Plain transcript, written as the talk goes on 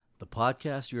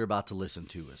podcast you're about to listen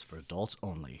to is for adults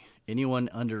only. Anyone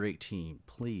under 18,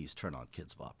 please turn on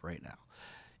Kids Bop right now.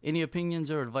 Any opinions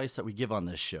or advice that we give on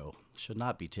this show should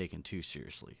not be taken too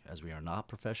seriously, as we are not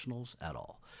professionals at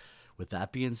all. With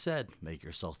that being said, make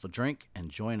yourself a drink and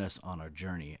join us on our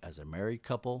journey as a married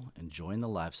couple enjoying the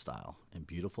lifestyle in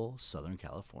beautiful Southern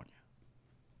California.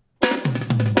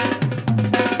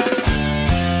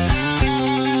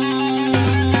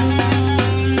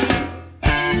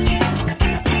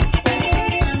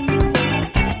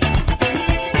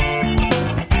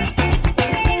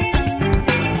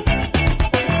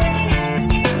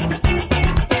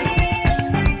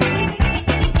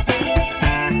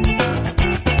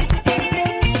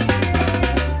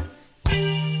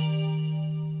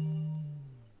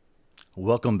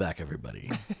 Welcome back, everybody.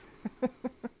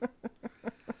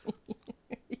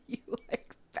 You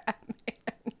like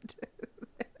Batman, dude.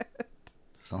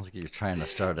 Sounds like you're trying to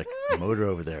start a motor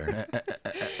over there.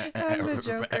 I'm the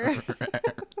Joker.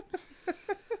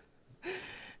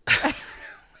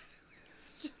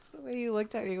 It's just the way you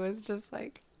looked at me was just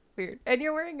like weird. And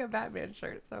you're wearing a Batman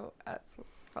shirt, so that's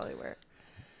probably where.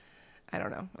 I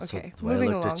don't know. Okay, So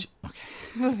moving along. Okay.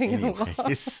 Moving along.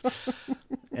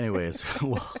 Anyways,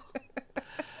 well,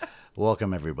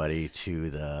 welcome everybody to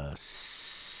the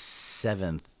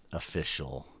 7th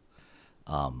official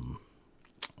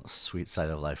Sweet Side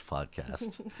of Life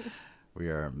podcast. We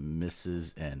are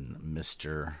Mrs. and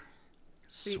Mr.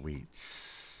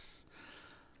 Sweets.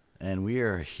 And we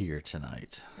are here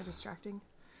tonight. Are distracting?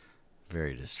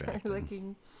 Very distracting.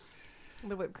 Licking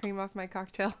the whipped cream off my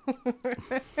cocktail.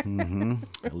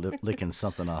 Licking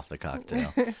something off the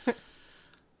cocktail.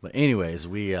 But anyways,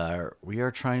 we are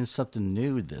trying something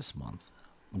new this month.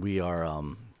 We are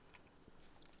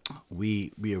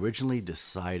we originally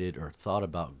decided or thought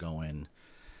about going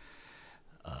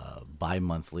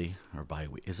bi-monthly or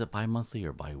is it bi-monthly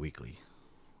or bi-weekly?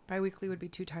 Bi-weekly would be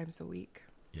 2 times a week.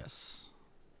 Yes.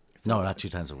 So No, not 2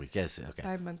 times a week. Yes, okay.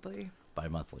 Bi-monthly.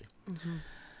 Bi-monthly. Mm-hmm.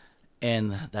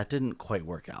 And that didn't quite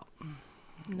work out.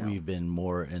 No. We've been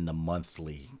more in the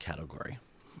monthly category.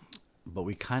 But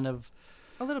we kind of...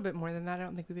 A little bit more than that. I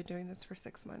don't think we've been doing this for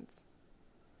 6 months.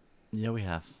 Yeah, we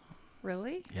have.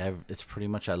 Really? Yeah, it's pretty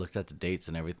much, I looked at the dates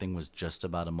and everything was just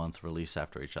about a month release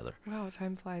after each other. Wow,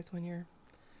 time flies when you're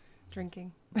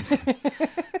drinking.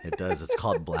 It does. It's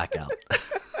called blackout.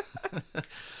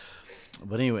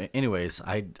 But anyways,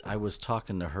 I was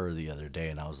talking to her the other day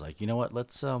and I was like, you know what?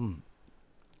 Let's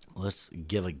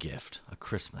give a gift, a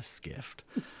Christmas gift,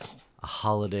 a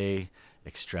holiday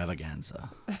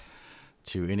extravaganza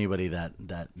to anybody that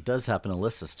does happen to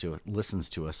listens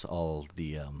to us. All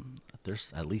the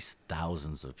there's at least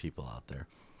thousands of people out there.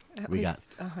 At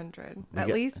least 100. At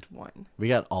least one. We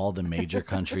got all the major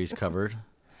countries covered.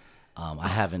 I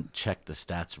haven't checked the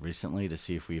stats recently to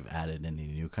see if we've added any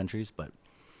new countries, but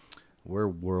we're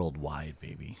worldwide,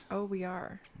 baby. Oh, we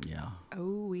are. Yeah.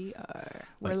 Oh, we are.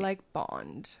 We're like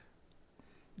Bond.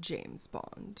 James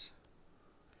Bond.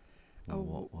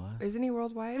 Oh, what? Isn't he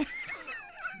worldwide?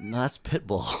 No, that's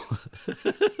Pitbull.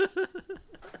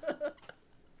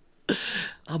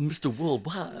 I'm Mr.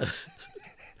 Worldwide.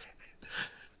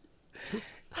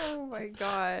 Oh my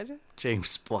God.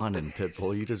 James Bond and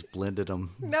Pitbull. You just blended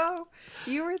them. No,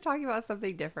 you were talking about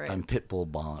something different. I'm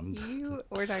Pitbull Bond. You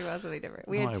were talking about something different.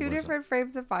 We No, had I 2 wasn't. different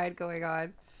frames of mind going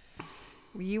on.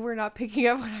 You were not picking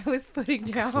up what I was putting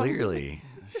down. Clearly.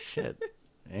 Shit.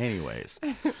 Anyways.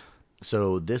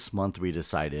 So this month we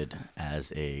decided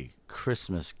as a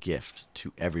Christmas gift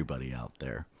to everybody out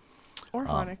there. Or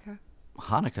Hanukkah.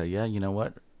 Hanukkah, yeah, you know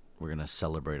what? We're going to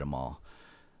celebrate them all.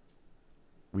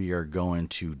 We are going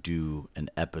to do an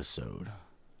episode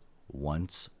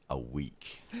once a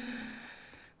week.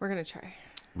 We're going to try.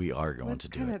 We are going to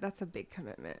do it. That's a big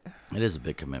commitment. It is a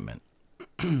big commitment.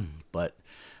 But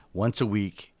once a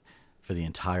week for the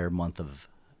entire month of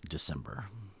December.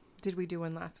 Did we do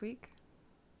one last week?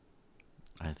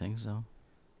 I think so.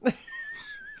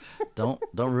 Don't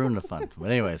ruin the fun.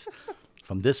 But anyways,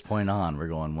 from this point on, we're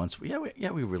going once. We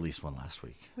released one last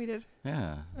week. We did.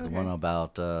 Yeah, the Okay. one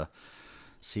about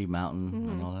Sea Mountain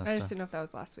and all that I just stuff. didn't know if that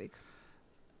was last week.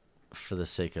 For the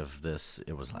sake of this,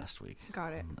 it was last week.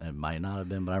 Got it. It might not have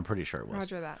been, but I'm pretty sure it was.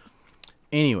 Roger that.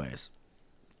 Anyways,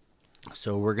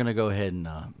 so we're gonna go ahead and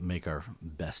make our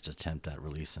best attempt at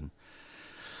releasing.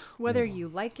 Whether you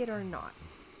like it or not.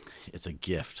 It's a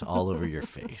gift all over your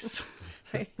face.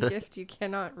 A gift you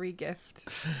cannot re-gift.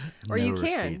 Or No you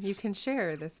can. receipts. You can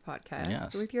share this podcast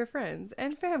Yes. with your friends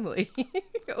and family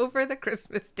over the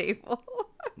Christmas table.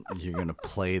 You're going to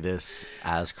play this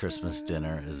as Christmas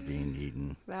dinner is being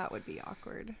eaten. That would be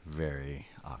awkward. Very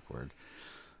awkward.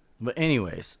 But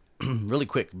anyways, really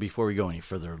quick before we go any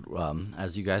further,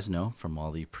 as you guys know from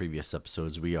all the previous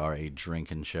episodes, we are a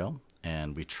drinking show,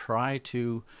 and we try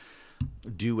to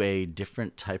do a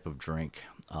different type of drink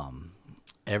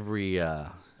every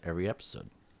episode.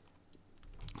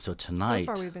 So tonight,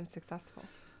 So far, we've been successful.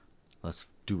 let's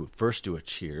first do a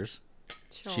cheers.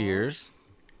 Sure. Cheers.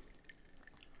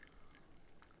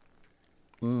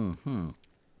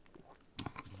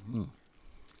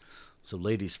 So,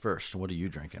 ladies first, what are you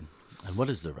drinking? And what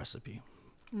is the recipe?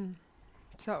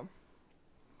 So,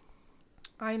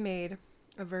 I made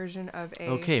a version of a...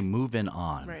 Okay, moving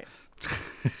on. Right.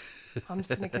 I'm just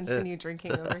going to continue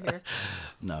drinking over here.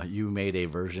 No, you made a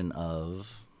version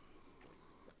of...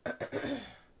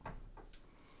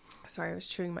 Sorry, I was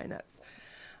chewing my nuts.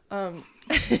 We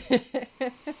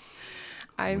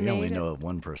only know of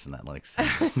one person that likes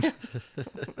that.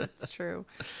 That's true.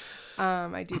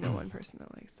 I do know one person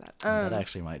that likes that. That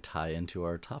actually might tie into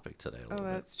our topic today a little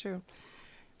bit. That's true.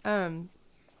 I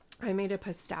made a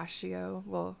pistachio.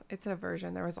 Well, it's a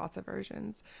version. There was lots of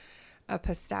versions. A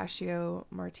pistachio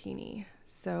martini.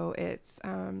 So it's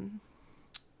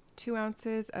 2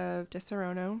 ounces of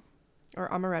Disaronno or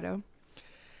amaretto.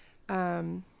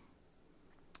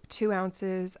 2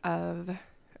 ounces of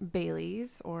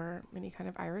Bailey's or any kind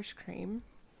of Irish cream.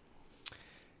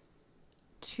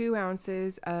 2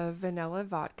 ounces of vanilla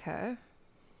vodka.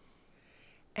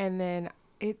 And then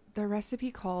the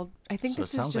recipe called, I think So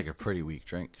this it sounds is just... like a pretty weak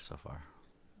drink so far.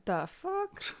 The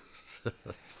fuck?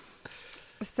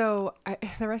 So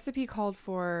the recipe called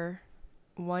for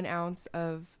 1 ounce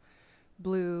of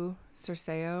blue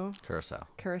Curacao.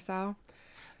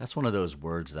 That's one of those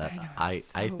words that I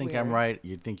think weird. I'm right.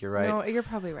 You think you're right. No, you're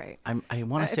probably right. I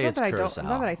want to say not it's that Curacao.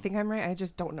 not that I think I'm right. I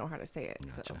just don't know how to say it.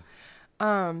 Gotcha.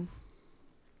 So,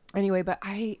 anyway, but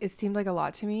it seemed like a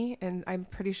lot to me, and I'm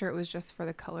pretty sure it was just for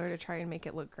the color to try and make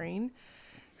it look green.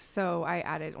 So I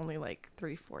added only like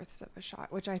 3/4 of a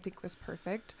shot, which I think was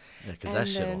perfect. Yeah, because that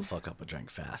shit will fuck up a drink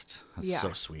fast. That's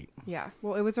so sweet. Yeah.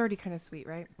 Well, it was already kind of sweet,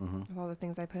 right? Mm-hmm. With all the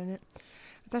things I put in it.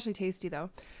 It's actually tasty though.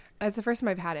 It's the first time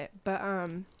I've had it, but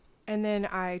and then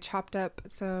I chopped up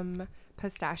some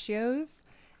pistachios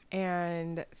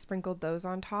and sprinkled those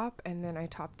on top, and then I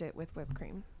topped it with whipped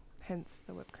cream. Hence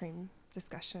the whipped cream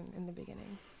discussion in the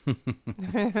beginning.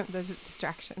 There's a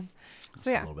distraction. Just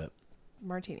So yeah, a little bit.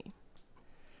 martini.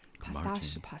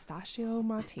 Pistachio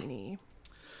martini.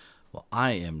 Well,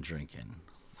 I am drinking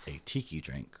a tiki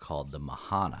drink called the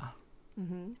Mahana.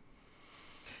 Mm-hmm.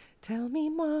 Tell me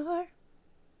more.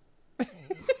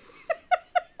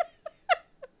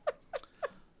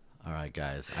 All right,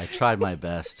 guys. I tried my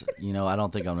best. I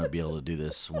don't think I'm going to be able to do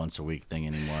this once a week thing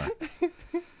anymore.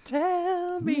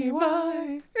 Tell me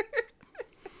why.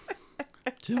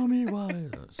 Tell me why.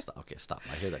 Stop. Okay, stop.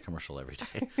 I hear that commercial every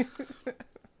day.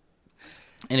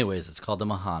 Anyways, it's called the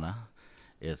Mahana.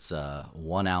 It's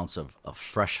 1 ounce of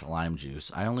fresh lime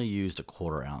juice. I only used a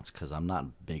 1/4 ounce because I'm not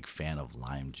a big fan of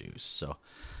lime juice. So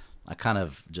I kind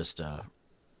of just,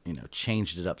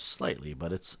 changed it up slightly,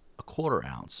 but it's a 1/4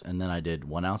 ounce. And then I did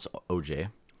 1 ounce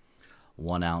OJ,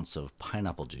 1 ounce of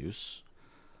pineapple juice,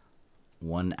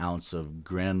 1 ounce of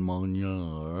Grand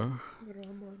Marnier,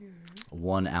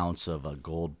 1 ounce of a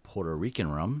gold Puerto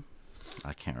Rican rum.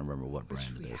 I can't remember what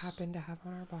brand it is. We happen to have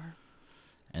on our bar.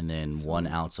 And then 1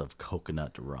 ounce of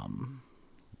coconut rum,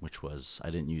 which was, I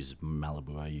didn't use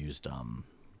Malibu. I used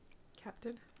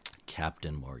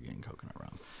Captain Morgan coconut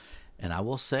rum. And I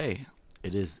will say,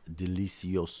 it is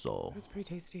delicioso. It's pretty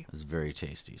tasty. It's very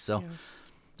tasty. So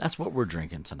that's what we're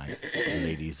drinking tonight,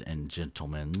 ladies and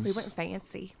gentlemen. We went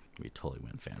fancy. We totally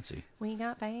went fancy. We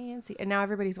got fancy. And now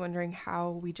everybody's wondering how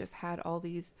we just had all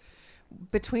these.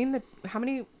 How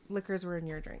many liquors were in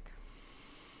your drink?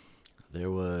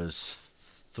 There was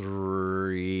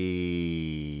three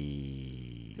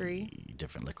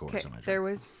different liqueurs in my drink. There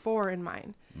was 4 in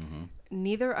mine. Mm-hmm.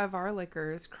 Neither of our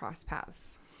liquors crossed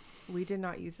paths. We did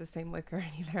not use the same liquor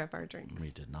in either of our drinks.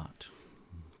 We did not.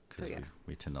 Because So, yeah.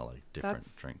 we tend to like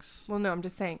different drinks. Well, no, I'm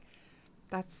just saying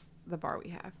that's the bar we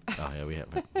have. Oh, yeah, we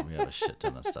have a shit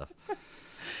ton of stuff.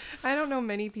 I don't know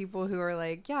many people who are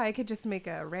like, yeah, I could just make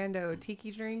a rando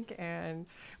tiki drink and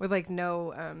with like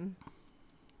no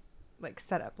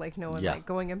setup, like no one like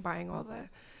going and buying all the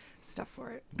stuff for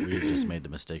it. We just made the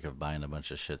mistake of buying a bunch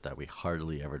of shit that we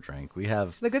hardly ever drank.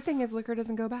 The good thing is liquor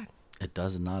doesn't go bad. It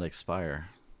does not expire.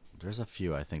 There's a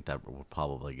few I think that will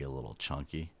probably get a little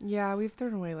chunky. Yeah, we've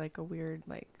thrown away like a weird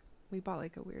we bought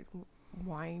like a weird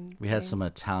wine. We had some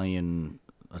Italian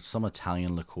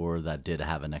liqueur that did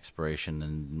have an expiration,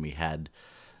 and we had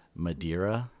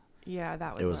Madeira Yeah,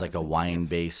 that was. It was what I like a thinking of.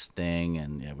 wine-based thing,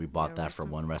 and we bought Yeah, that we're for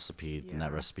so- one recipe, and that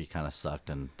yeah. recipe kind of sucked,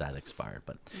 and that expired.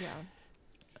 But Yeah.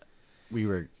 we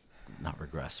were not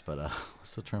regress, but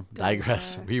what's the term?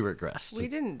 Digress. We regressed. We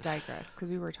didn't digress because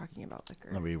we were talking about liquor.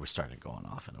 And we were started going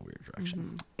off in a weird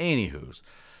direction. Mm-hmm. Anywho's,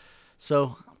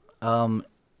 so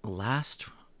last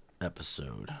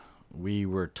episode we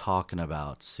were talking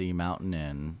about Sea Mountain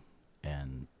Inn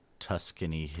and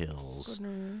Tuscany Hills.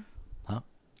 Tuscany.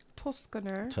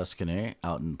 Huh? Tuscany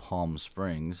out in Palm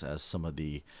Springs as some of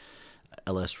the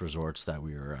LS resorts that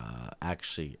we were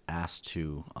actually asked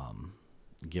to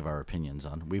give our opinions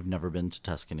on. We've never been to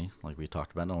Tuscany, like we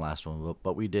talked about in the last one,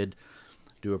 but we did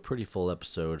do a pretty full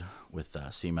episode with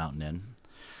Sea Mountain Inn.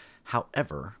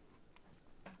 However,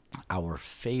 our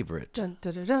favorite... Dun,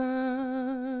 dun, dun,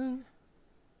 dun.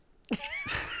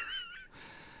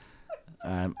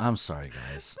 I'm sorry,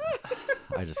 guys.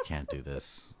 I just can't do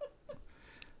this.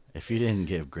 If you didn't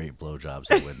give great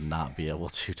blowjobs, I would not be able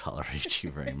to tolerate you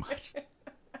very much.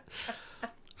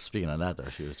 Speaking of that, though,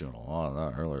 she was doing a lot of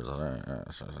that earlier.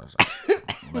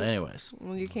 But anyways.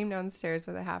 Well, you came downstairs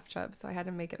with a half chub, so I had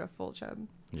to make it a full chub.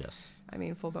 Yes. I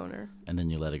mean, full boner. And then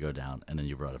you let it go down, and then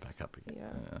you brought it back up again.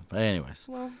 Yeah. But anyways.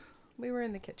 Well, we were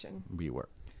in the kitchen. We were.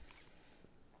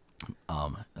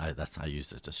 I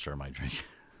used it to stir my drink.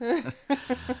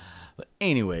 But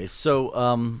anyways, so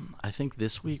I think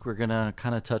this week we're gonna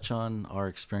kind of touch on our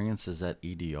experiences at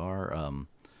EDR.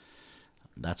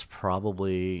 That's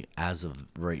probably, as of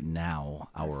right now,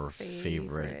 our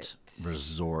favorite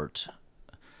resort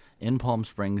in Palm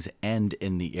Springs and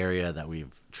in the area that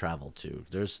we've traveled to.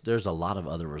 There's a lot of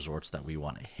other resorts that we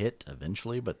want to hit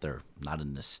eventually, but they're not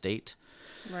in this state.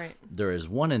 Right. There is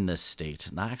one in this state,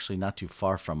 not too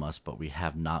far from us, but we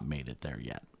have not made it there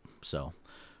yet. So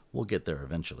we'll get there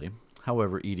eventually.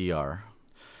 However, EDR,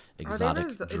 Exotic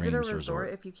Dreams Is it a resort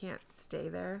Resort. if you can't stay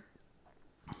there?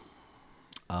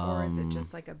 Or is it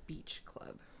just like a beach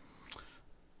club?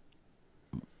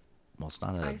 Well, it's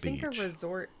not I beach. think a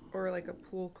resort or like a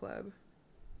pool club.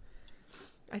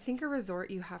 I think a resort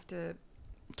you have to...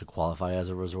 To qualify as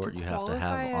a resort, you have to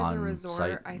have as on a resort,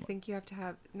 site. I think you have to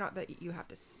have, not that you have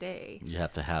to stay, You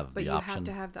have to have but the you option. have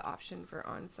to have the option for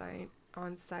on-site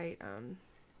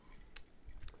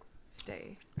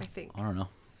stay, I think. I don't know.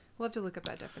 We'll have to look up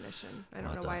that definition. I don't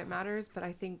We'll know have why to- it matters, but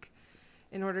I think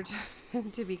in order to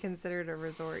to be considered a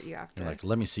resort, you have to You're like,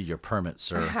 let me see your permit,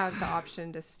 sir. have the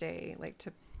option to stay, like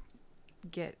to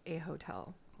get a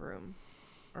hotel room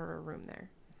or a room there.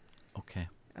 Okay.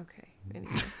 Okay.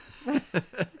 Anyway.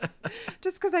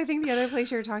 Just because I think the other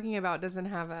place you're talking about doesn't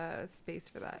have a space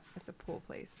for that. It's a pool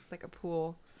place. It's like a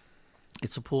pool.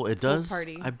 It's a pool. It Pool does.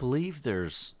 party. I believe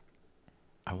there's.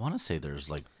 I want to say there's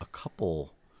like a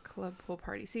couple. Club pool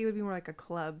party. See, it would be more like a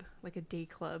club, like a day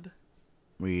club.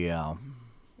 Yeah.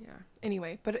 Yeah.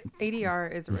 Anyway, but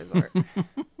ADR is a resort.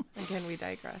 Again, we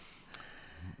digress.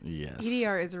 Yes.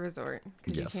 EDR is a resort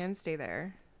because Yes. you can stay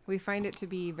there. We find it to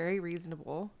be very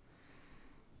reasonable.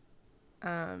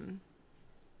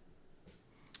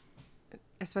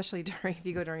 Especially if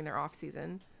you go during their off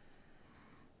season.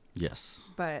 Yes.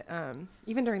 But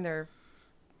even during their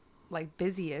like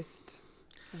busiest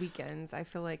weekends, I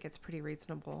feel like it's pretty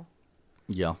reasonable.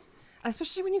 Yeah.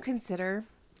 Especially when you consider,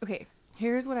 okay,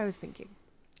 here's what I was thinking.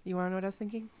 You want to know what I was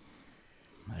thinking?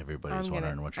 Everybody's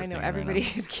wondering what you're I know thinking. everybody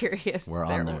right now. is curious. We're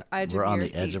They're on the edge we're of on your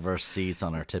the edge of seats. our seats,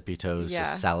 on our tippy toes, Yeah.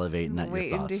 just salivating at your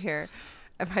Waiting thoughts. to hear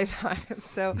my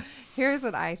thoughts. So here's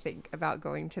what I think about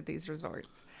going to these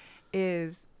resorts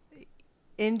is,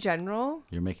 in general,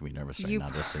 You're making me nervous right you now.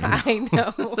 This thing. I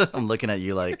know. I'm looking at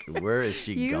you like, where is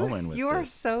she going with you are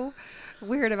this? so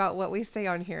weird about what we say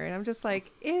on here, and I'm just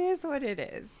like, it is what it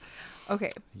is.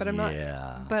 Okay, but I'm not.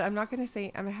 Yeah. But I'm not gonna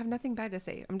say. I have nothing bad to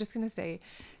say. I'm just gonna say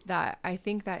that I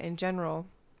think that in general,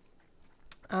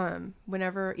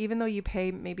 whenever, even though you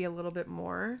pay maybe a little bit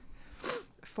more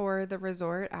for the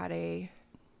resort at a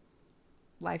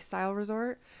lifestyle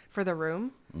resort for the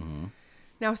room. Mm-hmm.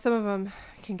 Now, some of them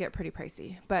can get pretty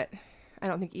pricey, but I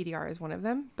don't think EDR is one of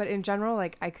them. But in general,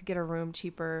 like I could get a room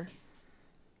cheaper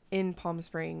in Palm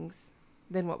Springs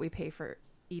than what we pay for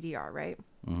EDR, right?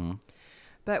 Mm-hmm.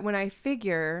 But when I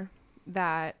figure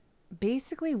that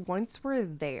basically once we're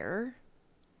there,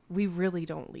 we really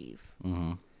don't leave.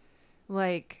 Mm-hmm.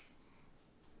 Like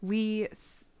we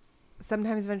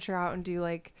sometimes venture out and do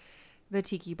like the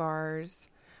tiki bars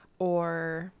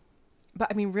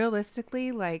but I mean,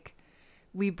 realistically, like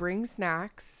we bring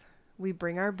snacks, we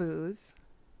bring our booze,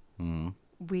 Mm-hmm.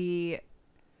 we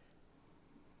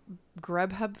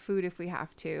Grubhub food if we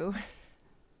have to.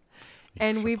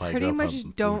 And should we probably pretty Grubhub much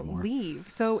food don't more. leave.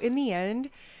 So in the end,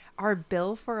 our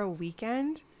bill for a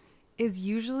weekend is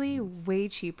usually way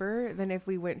cheaper than if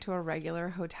we went to a regular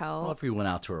hotel. Well, if we went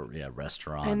out to a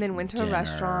restaurant. And then went to dinner, a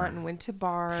restaurant and went to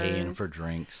bars. Paying for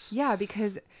drinks. Yeah,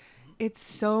 because it's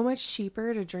so much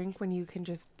cheaper to drink when you can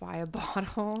just buy a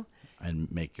bottle.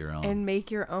 And make your own. And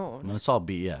it's all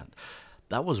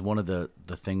that was one of the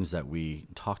things that we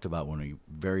talked about when we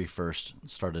very first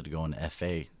started to go into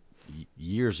FA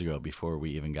years ago, before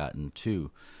we even got into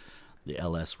the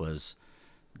LS, was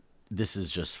this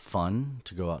is just fun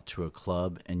to go out to a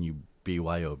club and you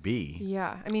BYOB.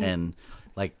 Yeah, I mean, and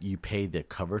like you pay the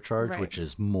cover charge, right. which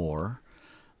is more,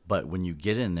 but when you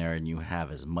get in there and you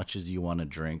have as much as you want to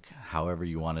drink, however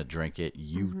you want to drink it,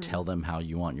 you tell them how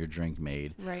you want your drink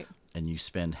made, right? And you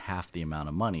spend half the amount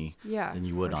of money than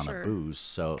you would on a booze.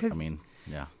 So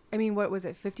I mean, what was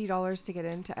it, $50 to get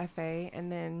into FA, and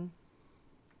then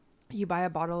you buy a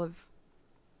bottle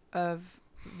of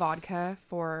vodka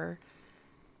for,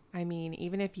 I mean,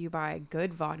 even if you buy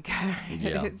good vodka,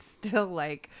 it's still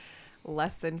like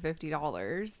less than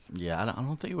 $50. Yeah, I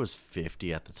don't think it was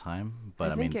 50 at the time,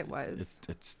 but I think mean, it was.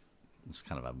 It's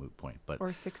kind of a moot point, but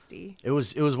or 60. It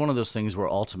was one of those things where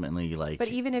ultimately, like. But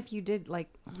even if you did, like,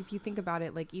 if you think about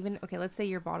it, like, even let's say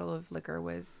your bottle of liquor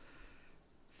was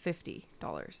 $50,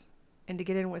 and to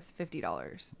get in was $50.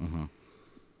 Mm-hmm.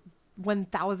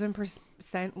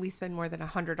 1,000% we spend more than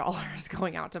 $100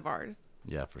 going out to bars.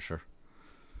 Yeah, for sure.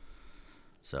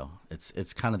 So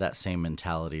it's kind of that same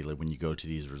mentality, like when you go to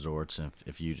these resorts, and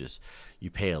if you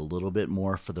pay a little bit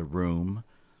more for the room,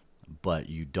 but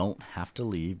you don't have to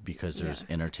leave because there's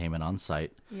entertainment on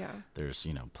site. Yeah. There's,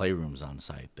 playrooms on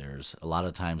site. There's a lot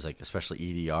of times, like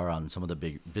especially EDR on some of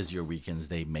the busier weekends,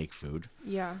 they make food.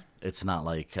 Yeah. It's not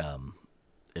like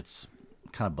it's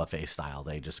kind of buffet style.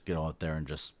 They just go out there and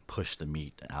just push the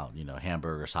meat out,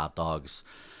 hamburgers, hot dogs,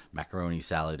 macaroni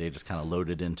salad. They just kind of load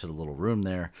it into the little room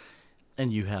there,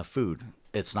 and you have food.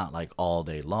 It's not like all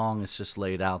day long. It's just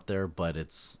laid out there, but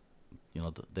it's,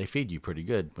 they feed you pretty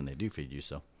good when they do feed you.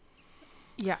 So.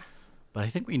 Yeah. But I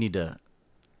think we need to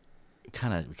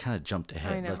kind of jumped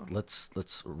ahead. I know. Let's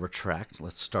retract.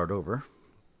 Let's start over.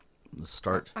 Let's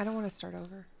start. I don't want to start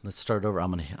over. Let's start over.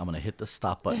 I'm gonna hit the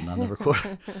stop button on the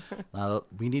record.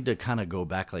 We need to kind of go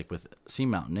back, like with Sea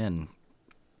Mountain Inn.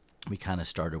 We kind of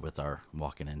started with our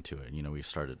walking into it. We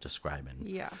started describing.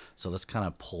 Yeah. So let's kind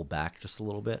of pull back just a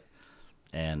little bit,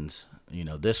 and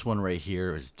this one right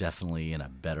here is definitely in a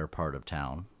better part of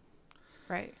town.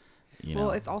 Right.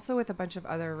 Well, it's also with a bunch of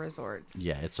other resorts.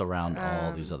 Yeah, it's around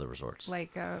all these other resorts.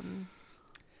 Like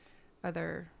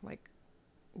other like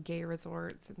gay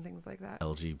resorts and things like that.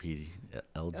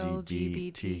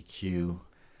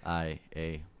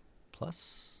 LGBTQIA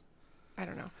plus. I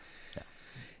don't know. Yeah.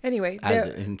 Anyway,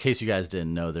 in case you guys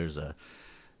didn't know, there's a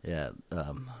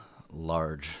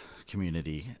large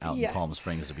community out in Palm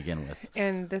Springs to begin with.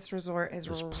 And this resort is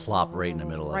just plop right in the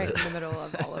middle of it. Right in the middle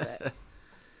of all of it.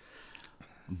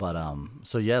 But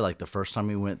so yeah, like the first time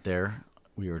we went there,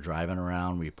 we were driving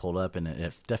around, we pulled up, and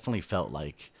it definitely felt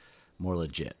like more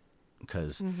legit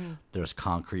because there's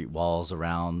concrete walls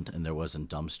around and there wasn't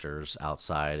dumpsters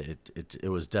outside. It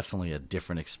was definitely a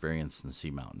different experience than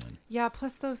Sea Mountain Inn. Yeah,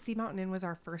 plus though Sea Mountain Inn was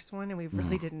our first one and we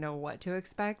really didn't know what to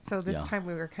expect. So this time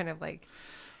we were kind of like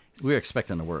we were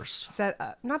expecting the worst. Set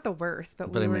up, not the worst,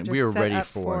 but we were ready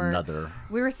for another.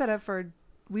 We were set up for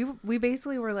We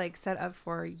basically were like set up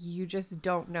for you just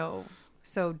don't know,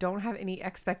 so don't have any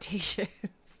expectations.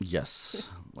 Yes,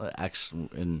 actually,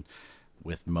 and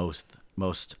with most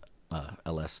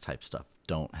LS type stuff,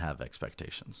 don't have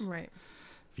expectations. Right.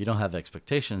 If you don't have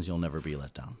expectations, you'll never be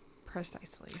let down.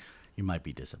 Precisely. You might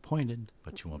be disappointed,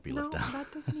 but you won't be let down. No,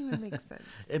 that doesn't even make sense.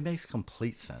 It makes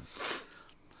complete sense.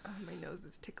 Oh, my nose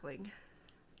is tickling.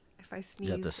 If I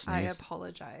sneeze, I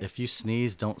apologize. If you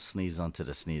sneeze, don't sneeze onto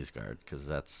the sneeze guard because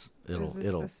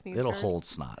it'll hold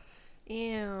snot.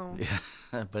 Ew. Yeah.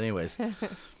 But anyways,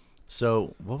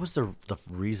 so what was the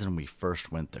reason we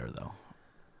first went there though?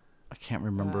 I can't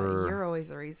remember. You're always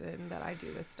the reason that I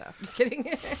do this stuff. Just kidding.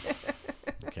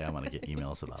 Okay, I'm gonna get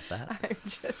emails about that. I'm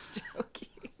just joking.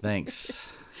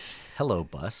 Thanks. Hello,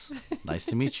 bus. Nice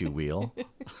to meet you, Wheel.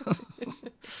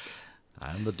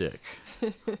 I'm the dick.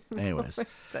 Anyways.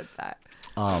 Said that.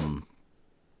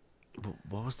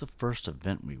 What was the first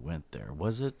event we went there?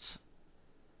 Was it?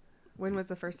 When was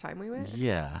the first time we went?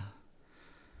 Yeah.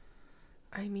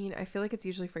 I mean, I feel like it's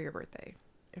usually for your birthday,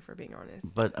 if we're being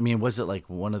honest. But, I mean, was it like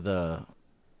one of the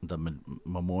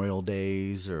Memorial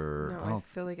Days or? No, I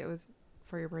feel like it was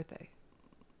for your birthday.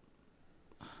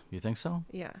 You think so?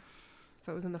 Yeah.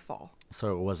 So it was in the fall.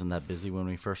 So it wasn't that busy when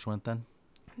we first went then?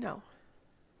 No.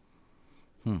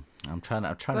 I'm trying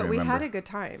to remember. But we had a good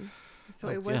time. So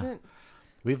it wasn't.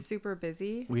 We've super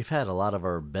busy. we've had a lot of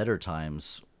our better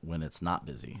times when it's not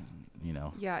busy, you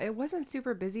know. Yeah, it wasn't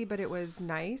super busy, but it was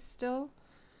nice still.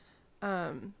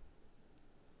 And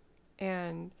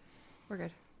we're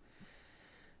good.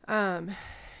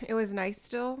 It was nice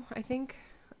still, I think,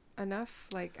 enough.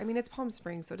 Like, I mean, it's Palm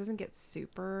Springs, so it doesn't get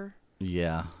super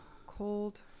Yeah.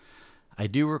 cold. I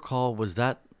do recall, was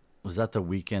that the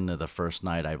weekend of the first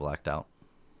night I blacked out?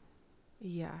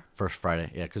 Yeah. First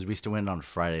Friday. Yeah, because we still went on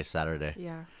Friday, Saturday.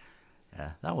 Yeah.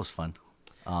 Yeah, that was fun.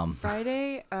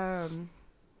 Friday, how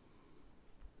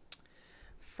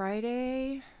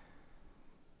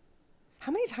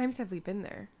many times have we been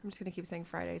there? I'm just going to keep saying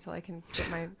Friday till I can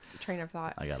get my train of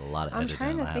thought. I got a lot of I'm editing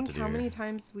trying to I have think to do how many here.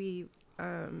 times we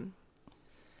been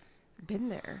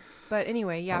there. But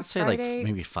anyway, yeah, I'd say Friday. like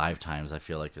maybe 5 times I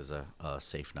feel like is a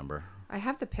safe number. I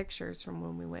have the pictures from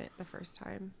when we went the first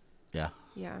time. Yeah.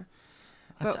 Yeah.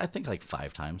 I think like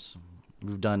 5 times.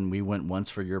 We went once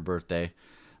for your birthday,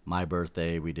 my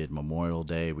birthday, we did Memorial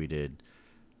Day, we did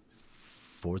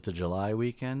 4th of July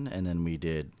weekend, and then we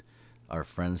did our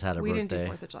friends had a We birthday. didn't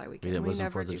do 4th of July weekend. We wasn't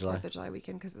never 4th of do July? 4th of July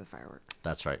weekend because of the fireworks.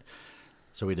 That's right.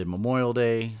 So we did Memorial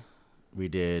Day, we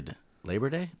did Labor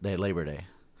Day, Labor Day.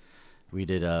 We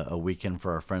did a weekend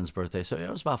for our friend's birthday, so it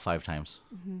was about 5 times.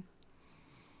 Mm-hmm.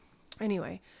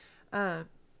 Anyway,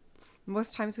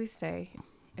 most times we stay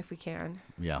if we can.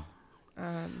 Yeah.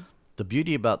 The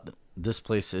beauty about this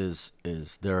place is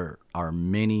there are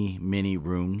many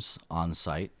rooms on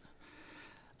site.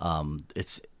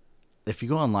 It's if you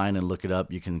go online and look it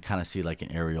up, you can kind of see like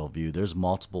an aerial view. There's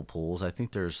multiple pools. I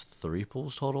think there's 3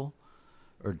 pools total,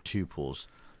 or 2 pools.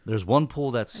 There's one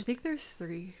pool that's I think there's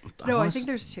 3. I No, I wanna think s-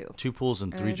 there's 2. 2 pools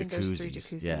and And 3 I think there's 3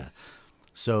 jacuzzis. jacuzzis. Yeah.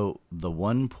 So the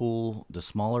one pool, the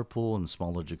smaller pool and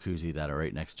smaller jacuzzi that are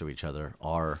right next to each other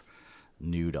are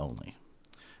nude only.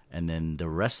 And then the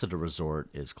rest of the resort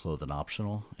is clothing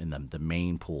optional in the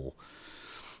main pool.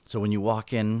 So when you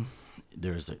walk in,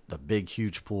 there's the big,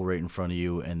 huge pool right in front of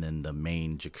you, and then the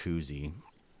main jacuzzi.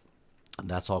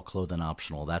 That's all clothing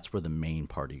optional. That's where the main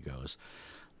party goes.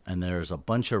 And there's a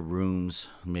bunch of rooms,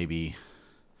 maybe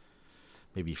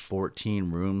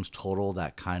 14 rooms total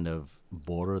that kind of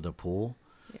border the pool,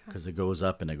 because it goes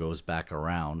up and it goes back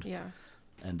around. Yeah.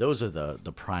 And those are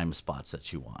the prime spots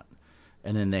that you want.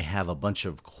 And then they have a bunch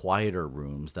of quieter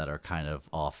rooms that are kind of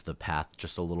off the path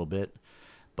just a little bit,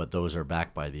 but those are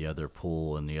backed by the other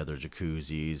pool and the other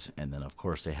jacuzzis. And then of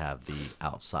course they have the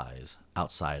outside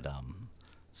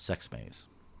sex maze.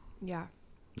 Yeah.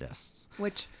 Yes.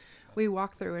 Which we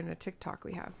walk through in a TikTok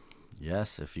we have.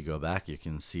 Yes, if you go back, you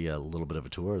can see a little bit of a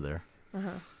tour there.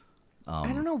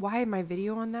 I don't know why my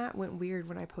video on that went weird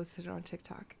when I posted it on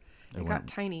TikTok. It got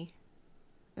tiny.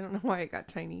 I don't know why it got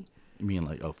tiny. You mean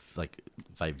like,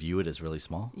 if I view it as really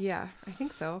small? Yeah, I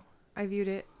think so. I viewed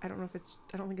it. I don't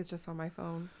think it's just on my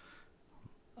phone.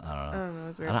 I don't know.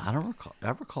 It's weird. I don't recall. I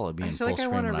recall it being I feel full like I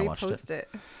screen want to when I watched it. repost it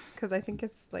because I think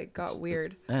it's like got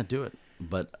weird. Yeah, do it.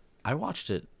 But I watched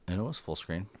it and it was full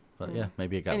screen. But yeah,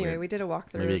 maybe it got Anyway, weird. we did a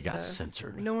walkthrough. Maybe it got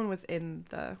censored. No one was in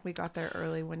the. We got there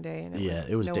early one day, and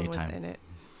it was no daytime. one was in it.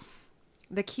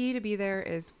 The key to be there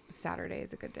is Saturday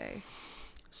is a good day.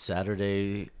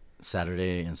 Saturday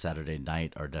and Saturday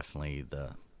night are definitely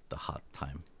the hot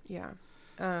time. Yeah.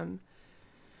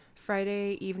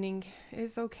 Friday evening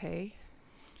is okay.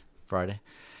 Friday.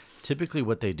 Typically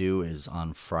what they do is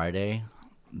on Friday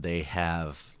they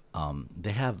have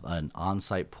an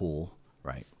on-site pool,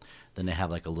 right? Then they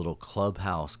have like a little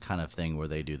clubhouse kind of thing where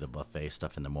they do the buffet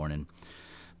stuff in the morning.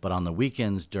 But on the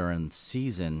weekends during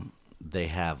season, they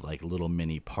have like little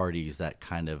mini parties that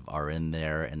kind of are in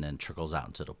there and then trickles out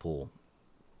into the pool.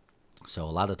 So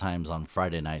a lot of times on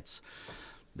Friday nights,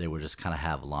 they would just kind of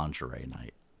have lingerie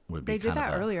night. They did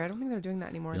that earlier. I don't think they're doing that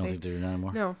anymore. You don't think they're doing that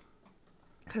anymore? No.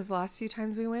 Because the last few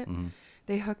times we went,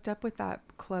 they hooked up with that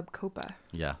Club Copa.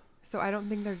 Yeah. So I don't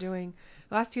think they're doing...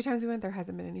 The last 2 times we went, there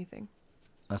hasn't been anything.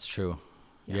 That's true.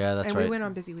 Yeah, that's right. And we went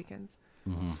on busy weekends.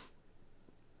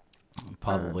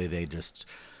 Probably they just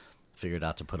figured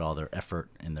out to put all their effort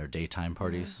in their daytime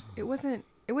parties. It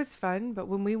was fun, but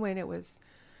when we went, it was...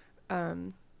 I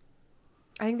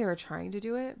think they were trying to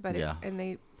do it, but and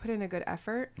they put in a good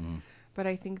effort. But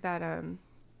I think that...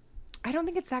 I don't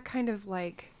think it's that kind of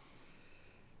like...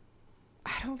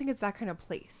 I don't think it's that kind of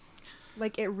place.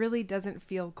 Like, it really doesn't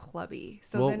feel clubby.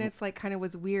 So then it's like kind of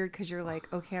was weird because you're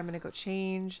like, okay, I'm going to go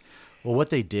change. Well, what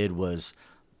they did was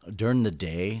during the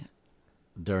day,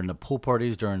 during the pool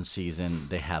parties during season,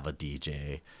 they have a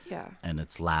DJ. Yeah. And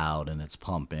it's loud and it's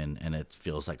pumping and it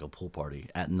feels like a pool party.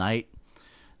 At night,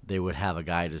 they would have a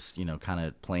guy just, kind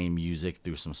of playing music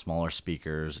through some smaller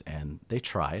speakers, and they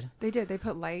tried. They did. They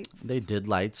put lights. They did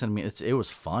lights. I mean, it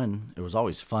was fun. It was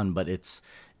always fun, but it's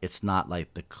not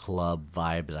like the club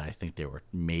vibe that I think they were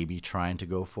maybe trying to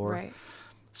go for. Right.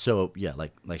 So yeah,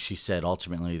 like she said,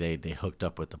 ultimately they hooked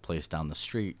up with the place down the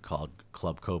street called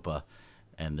Club Copa,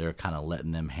 and they're kind of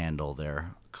letting them handle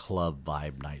their club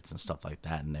vibe nights and stuff like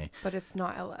that. And But it's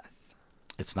not LS.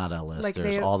 It's not LS. Like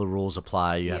There's all the rules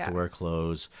apply. You have to Yeah. wear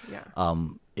clothes. Yeah.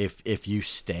 If you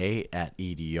stay at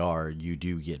EDR, you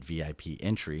do get VIP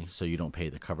entry, so you don't pay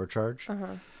the cover charge,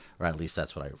 or at least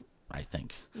that's what I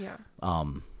think. Yeah.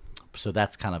 So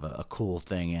that's kind of a cool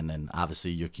thing, and then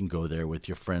obviously you can go there with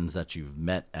your friends that you've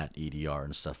met at EDR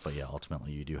and stuff. But yeah,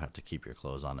 ultimately you do have to keep your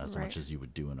clothes on as Right. much as you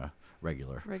would do in a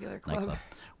regular club. nightclub,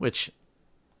 which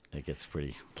it gets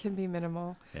pretty. Can be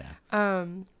minimal. Yeah.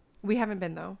 We haven't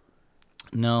been though.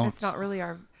 No, It's not really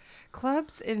our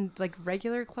clubs, in like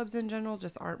regular clubs in general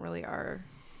just aren't really our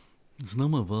It's not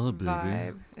my vibe, baby.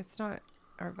 vibe. It's not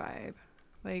our vibe.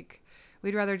 Like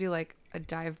we'd rather do like a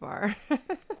dive bar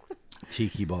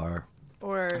Tiki bar,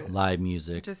 or live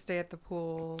music, just stay at the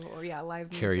pool, or live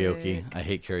karaoke. music. I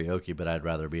hate karaoke, but I'd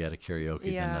rather be at a karaoke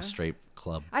than Yeah. a straight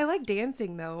club. I like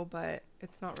dancing though, but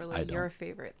it's not I really don't. your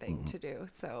favorite thing to do.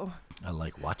 So I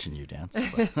like watching you dance.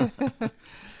 But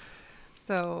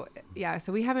So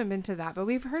we haven't been to that, but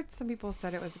we've heard some people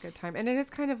said it was a good time. And it is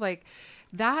kind of like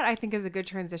that, I think, is a good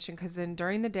transition, because then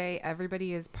during the day,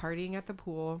 everybody is partying at the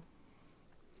pool,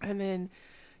 and then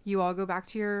you all go back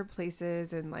to your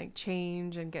places and like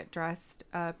change and get dressed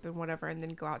up and whatever, and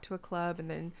then go out to a club, and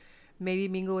then maybe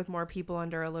mingle with more people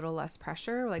under a little less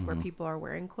pressure, like where people are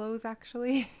wearing clothes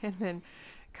actually, and then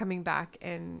coming back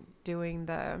and doing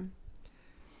the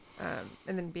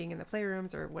and then being in the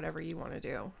playrooms or whatever you want to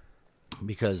do.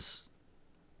 because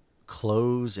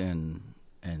clothes and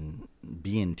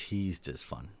being teased is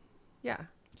fun. Yeah.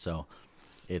 So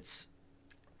it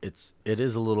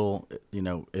is a little,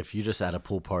 if you're just at a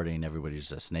pool party and everybody's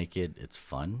just naked, it's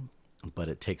fun, but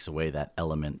it takes away that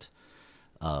element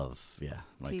of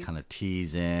Tease. kind of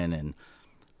teasing and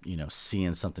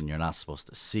seeing something you're not supposed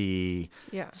to see.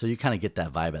 Yeah. So you kind of get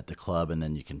that vibe at the club, and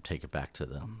then you can take it back to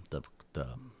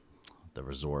the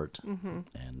resort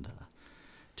and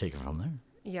take it from there.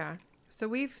 Yeah. So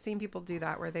we've seen people do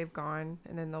that where they've gone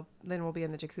and then we'll be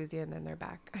in the jacuzzi and then they're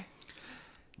back.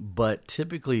 But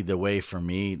typically the way for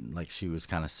me, like she was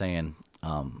kind of saying,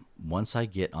 once I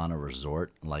get on a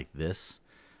resort like this,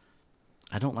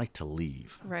 I don't like to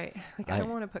leave. Right. Like I don't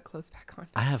want to put clothes back on.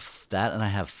 I have that, and I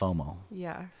have FOMO.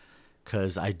 Yeah.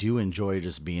 Because I do enjoy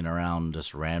just being around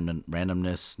just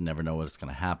randomness, never know what's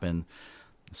going to happen.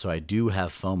 So I do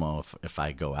have FOMO if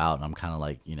I go out, and I'm kind of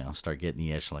like, start getting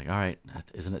the itch, like, all right,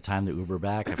 isn't it time to Uber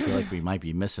back? I feel like we might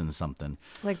be missing something.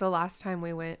 Like the last time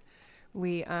we went,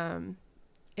 the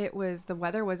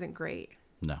weather wasn't great.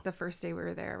 No. The first day we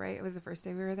were there, right? It was the first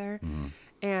day we were there. Mm-hmm.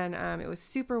 And it was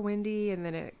super windy, and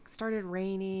then it started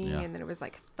raining, and then it was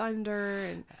like thunder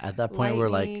and at that point we're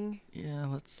like, lightning. yeah,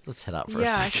 let's head out for a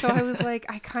second. So I was like,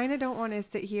 I kind of don't want to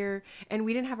sit here, and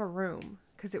we didn't have a room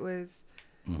because it was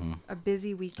a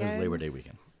busy weekend. It was Labor Day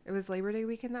weekend. It was Labor Day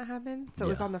weekend that happened. So it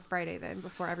was on the Friday then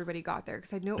before everybody got there,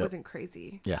 because I knew it wasn't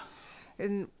crazy. Yeah.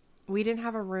 And we didn't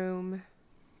have a room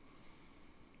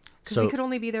because So- we could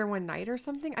only be there one night or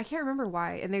something. I can't remember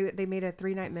why. And they made a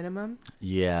 3-night minimum.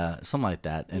 Yeah, something like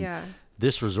that. And Yeah.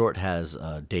 this resort has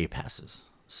day passes.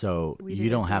 So We you did a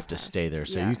don't day have to pass. stay there.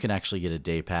 So Yeah. you can actually get a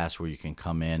day pass where you can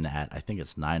come in at, I think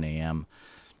it's 9 a.m.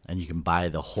 and you can buy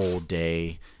the whole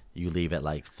day. You leave at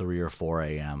like 3 or 4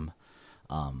 a.m.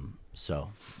 So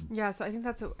Yeah, so I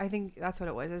think that's what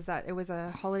it was. Is that it was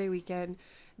a holiday weekend.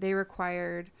 They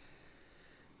required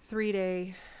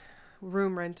 3-day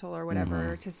room rental or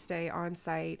whatever to stay on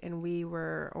site, and we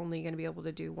were only going to be able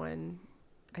to do one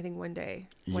day,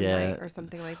 one night or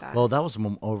something like that. Well, that was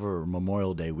over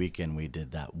Memorial Day weekend. We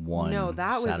did that one. No,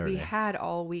 that was Saturday. we had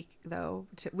all week though.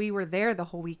 We were there the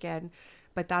whole weekend,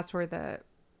 but that's where the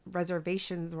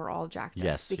reservations were all jacked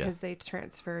up because they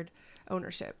transferred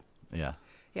ownership. Yeah.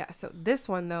 Yeah. So this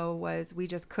one though was we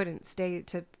just couldn't stay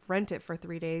to rent it for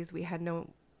 3 days. We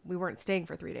weren't staying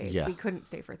for 3 days. Yeah. We couldn't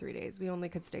stay for 3 days. We only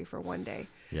could stay for 1 day.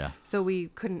 Yeah. So we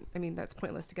couldn't. I mean, that's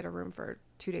pointless to get a room for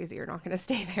 2 days that you're not going to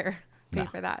stay there. Pay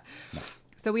for that. No.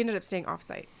 So we ended up staying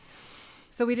offsite.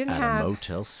 So we didn't have a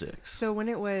Motel 6. So when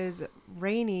it was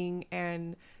raining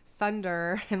and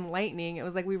thunder and lightning, it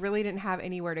was like we really didn't have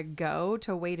anywhere to go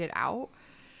to wait it out.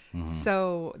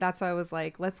 So that's why I was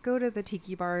like, let's go to the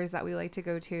tiki bars that we like to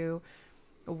go to,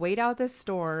 wait out this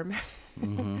storm,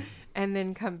 and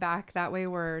then come back. That way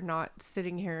we're not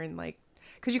sitting here and like,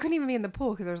 because you couldn't even be in the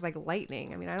pool because there was like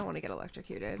lightning. I mean, I don't want to get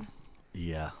electrocuted.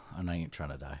 Yeah, and I ain't trying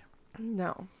to die.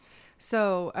 No.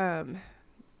 So,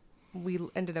 we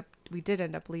did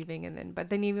end up leaving, but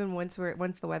then even once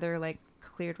the weather like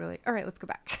cleared, we're like, all right, let's go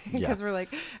back. Because we're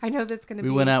like, I know that's going to be,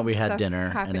 we went out, we had dinner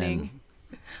happening.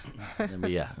 and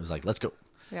then, it was like, let's go.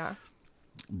 Yeah.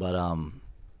 But,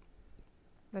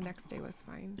 the next day was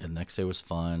fine. the next day was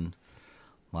fun.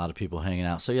 A lot of people hanging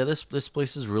out. So yeah, this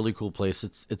place is a really cool place.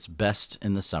 It's best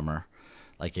in the summer.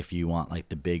 Like if you want like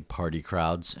the big party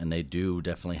crowds, and they do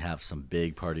definitely have some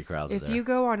big party crowds If there. you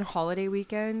go on holiday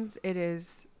weekends, it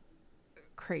is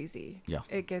crazy. Yeah.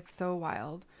 It gets so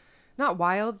wild. Not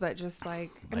wild, but just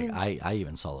like, I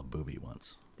even saw a booby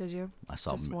once. did you? I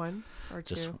saw just one or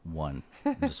just two? one.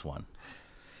 Just one.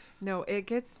 No, it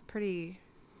gets pretty,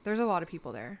 there's a lot of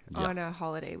people there Yeah. on a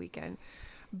holiday weekend.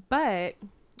 But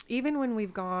even when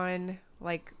we've gone,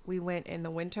 like we went in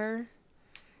the winter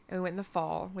and we went in the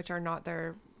fall, which are not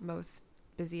their most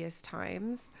busiest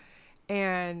times.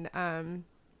 And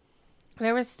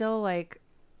there was still like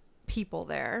people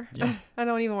there. Yeah. I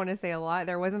don't even want to say a lot.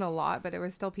 There wasn't a lot, but there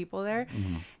was still people there.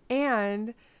 Mm-hmm.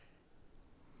 And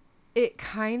it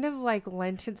kind of like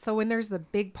lent it. So when there's the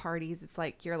big parties, it's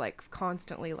like you're like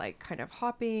constantly like kind of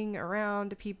hopping around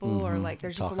to people, or like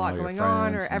there's just Talking a lot to your going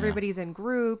on, or friends, everybody's in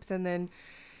groups, and then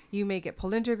you may get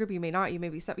pulled into a group, you may not, you may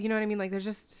be you know what I mean? Like there's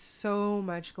just so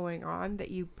much going on that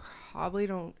you probably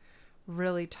don't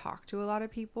really talk to a lot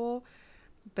of people.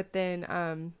 But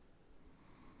then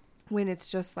when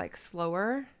it's just like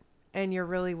slower and you're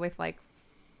really with like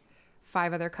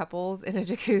 5 other couples in a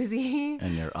jacuzzi,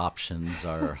 And your options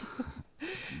are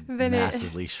then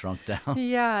massively shrunk down.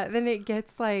 Yeah, then it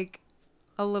gets like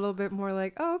a little bit more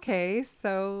like, oh, okay,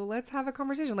 so let's have a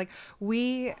conversation. Like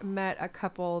we met a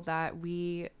couple that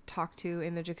we talked to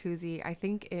in the jacuzzi, I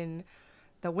think in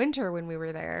the winter when we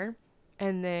were there.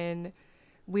 And then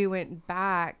we went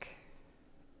back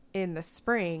in the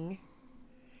spring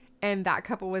and that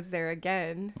couple was there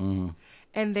again. Mm-hmm.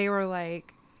 And they were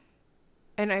like,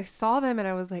 and I saw them and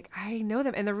I was like, I know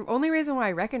them. And the only reason why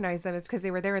I recognized them is because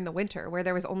they were there in the winter where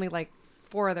there was only like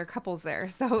 4 other couples there.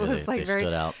 So it was like they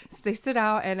stood out. They stood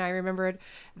out. And I remembered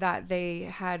that they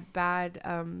had bad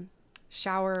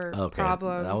shower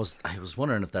problems. I was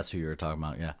wondering if that's who you were talking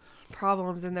about. Yeah.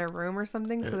 Problems in their room or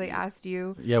something. So they asked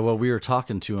you. Yeah. Well, we were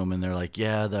talking to them and they're like,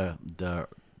 yeah,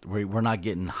 we're not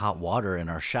getting hot water in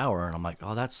our shower. And I'm like,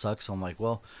 oh, that sucks. So I'm like,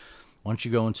 well, once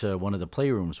you go into one of the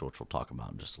playrooms, which we'll talk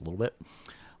about in just a little bit,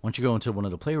 once you go into one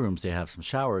of the playrooms, they have some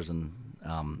showers, and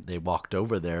they walked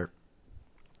over there.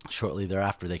 Shortly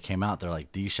thereafter, they came out. They're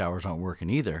like, these showers aren't working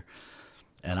either.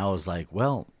 And I was like,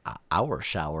 well, our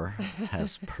shower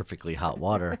has perfectly hot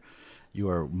water. You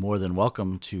are more than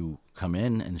welcome to come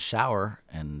in and shower.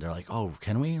 And they're like, oh,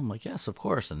 can we? I'm like, yes, of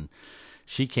course. And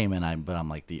she came in, but I'm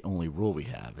like, the only rule we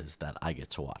have is that I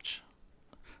get to watch.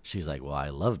 She's like, well, I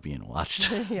love being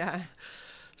watched. Yeah.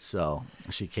 So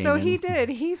she came So in. he did.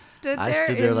 He stood there. I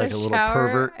stood there in like the a little shower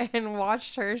pervert. and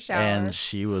watched her shower. And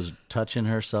she was touching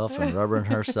herself and rubbing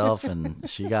herself, and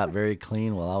she got very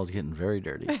clean while I was getting very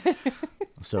dirty.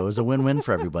 So it was a win-win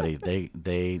for everybody.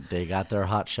 They got their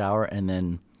hot shower, and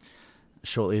then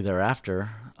shortly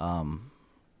thereafter,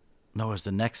 no, it was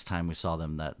the next time we saw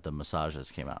them that the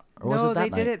massages came out. Or was no, it that they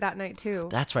night? did it that night too.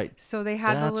 That's right. So they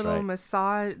had the That's little right.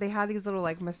 massage. They had these little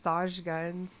like massage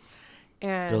guns,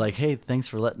 and They're like, hey, thanks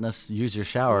for letting us use your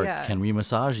shower. Yeah. Can we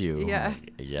massage you? I'm Yeah.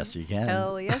 like, yes, you can.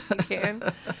 hell yes, you can.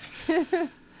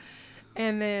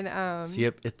 And then See,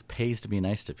 it pays to be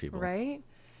nice to people. right,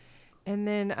 and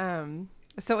then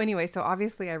so anyway, so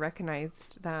obviously I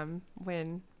recognized them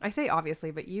when I say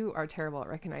obviously, but you are terrible at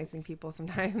recognizing people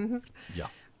sometimes. Yeah.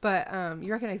 But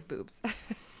you recognize boobs.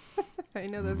 I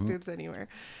know those boobs anywhere.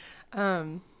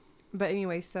 But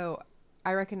anyway, so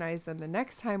I recognized them the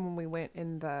next time when we went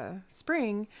in the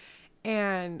spring,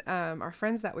 and our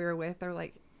friends that we were with, they're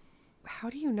like, how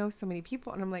do you know so many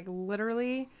people? And I'm like,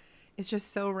 literally, it's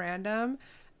just so random.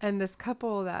 And this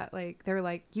couple that like, they're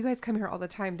like, you guys come here all the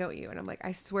time, don't you? And I'm like,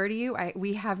 I swear to you,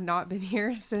 we have not been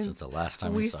here since the last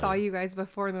time we we saw you guys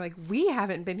before. And they're like, we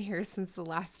haven't been here since the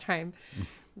last time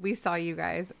we saw you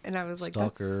guys. And I was like,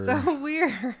 Stalker. that's so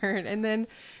weird. And then,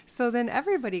 so then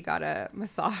everybody got a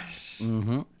massage.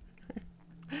 Mm-hmm.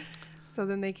 So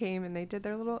then they came and they did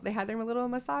they had their little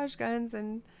massage guns,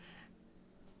 and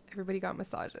everybody got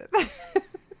massages.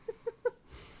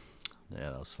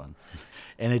 Yeah, that was fun.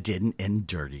 And it didn't end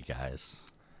dirty, guys.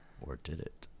 Or did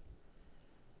it?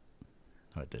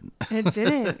 No, it didn't. It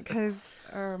didn't, because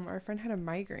our friend had a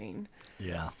migraine.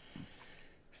 Yeah.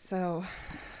 So,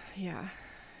 yeah,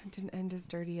 It didn't end as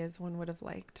dirty as one would have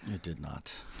liked. It did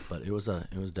not, but it was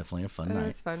definitely a fun But night. it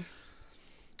was fun.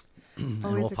 And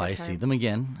Always we'll a good probably time. see them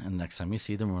again. And next time we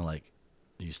see them, we're like,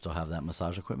 "Do you still have that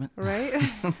massage equipment?" Right?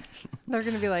 They're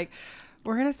going to be like,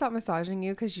 we're going to stop massaging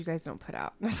you because you guys don't put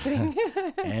out. I'm just kidding.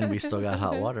 And we still got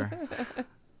hot water.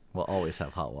 We'll always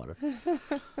have hot water.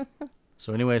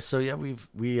 So anyway, so yeah, we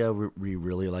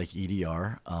really like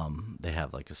EDR. They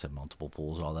have, like I said, multiple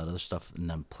pools, all that other stuff, and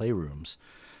then playrooms.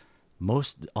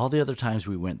 All the other times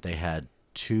we went, they had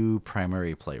 2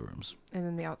 primary playrooms, And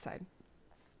then the outside.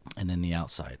 and then the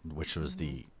outside, which was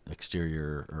the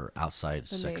exterior or outside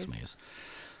The sex maze. maze.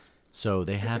 So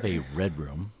they have a red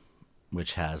room,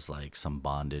 which has like some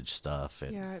bondage stuff.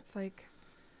 It Yeah, it's like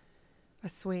a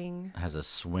swing. has a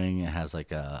swing. It has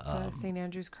like a The St.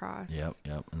 Andrew's cross. yep,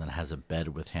 and then it has a bed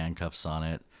with handcuffs on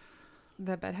it.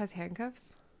 The bed has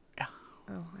handcuffs? Yeah.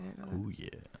 Oh, I didn't know Oh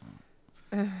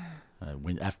yeah.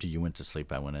 After you went to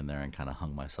sleep, I went in there and kind of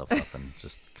hung myself up and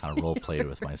just kind of role played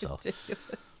with myself. Ridiculous.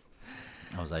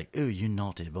 I was like, "Ooh, you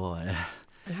naughty boy."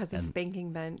 It has a And-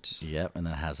 spanking bench. Yep, and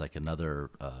then it has like another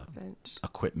Bench.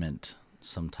 equipment,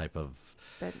 some type of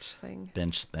Bench thing.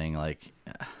 bench thing. Like,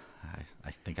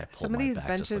 I think I pulled Some of my these back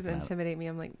just benches looking at it. intimidate me.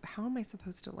 I'm like, how am I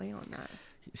supposed to lay on that?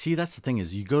 See, that's the thing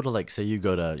is, you go to like, say you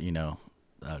go to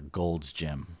Gold's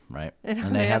Gym, right?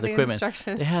 And they have the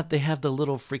instructions. They have the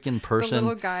little freaking person The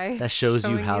little guy that shows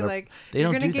you showing how to. like, they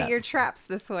you're don't gonna do get that. your traps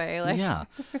this way. Like, Yeah,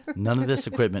 none of this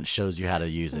equipment shows you how to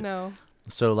use it. no,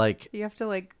 So like, you have to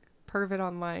like perv it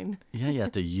online. yeah, you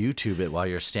have to YouTube it while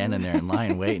you're standing there in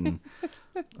line waiting.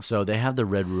 So they have the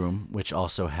red room, which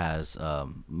also has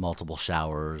multiple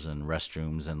showers and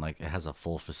restrooms, and like it has a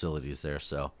full facilities there.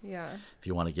 So Yeah. if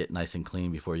you want to get nice and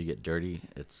clean before you get dirty,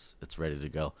 it's ready to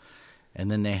go. And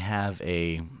then they have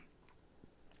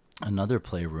another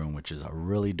playroom, which is a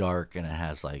really dark, and it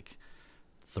has like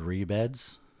 3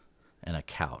 beds and a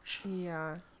couch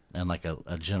Yeah. and like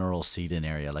a general seat-in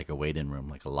area, like a wait-in room,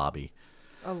 like a lobby.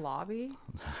 A lobby?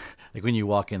 Like when you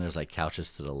walk in, there's like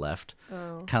couches to the left,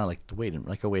 Oh. kind of like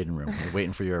like a waiting room. You're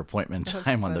waiting for your appointment That's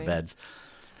time on the funny. beds.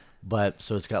 But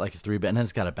so it's got like a 3 bed, and then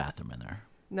it's got a bathroom in there.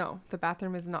 No, the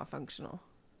bathroom is not functional.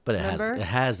 But Remember? it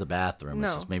has the bathroom. It's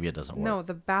No. just maybe it doesn't work. No,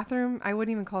 the bathroom, I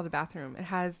wouldn't even call it a bathroom. It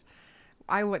has,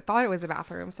 thought it was a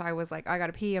bathroom. So I was like, I got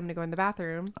to pee. I'm going to go in the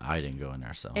bathroom. I didn't go in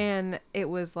there, so And it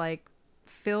was like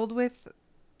filled with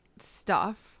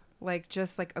stuff, like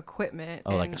just like equipment.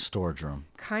 like a and storage room.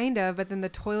 kind of, but then the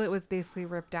toilet was basically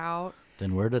ripped out.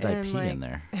 Then where did I And, pee like, in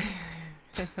there?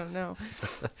 I don't know.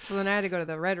 So then I had to go to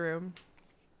the red room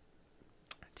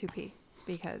to pee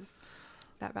because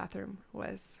that bathroom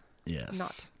was Yes.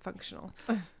 not functional.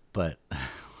 But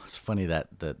it's funny that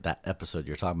that episode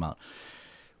you're talking about.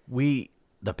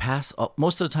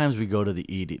 Most of the times we go to the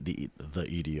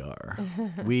EDR.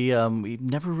 we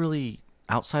never really,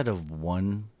 outside of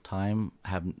one time,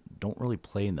 don't really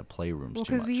play in the playrooms Well,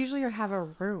 too because much. we usually have a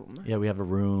room. Yeah, we have a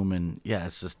room, and yeah,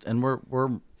 it's just, and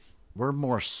we're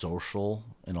more social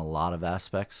in a lot of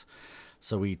aspects.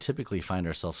 So we typically find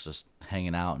ourselves just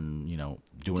hanging out and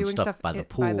doing stuff by the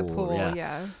pool. By the pool, yeah.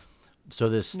 yeah. So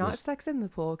this Sex in the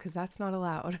pool because that's not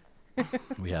allowed.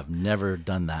 we have never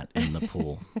done that in the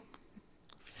pool. If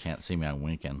you can't see me, I'm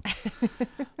winking.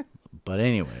 But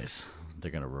anyways, they're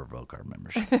gonna revoke our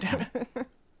membership. Damn it!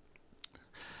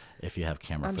 If you have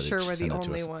camera I'm footage, sure we're the send it to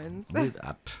only us. ones.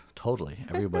 Totally.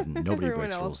 Nobody Everyone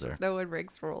breaks else, rules there. no one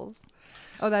breaks rules.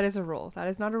 Oh, that is a rule. That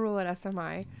is not a rule at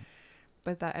SMI,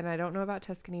 and I don't know about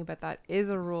Tuscany, but that is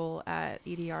a rule at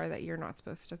EDR that you're not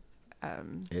supposed to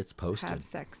It's posted. have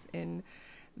sex in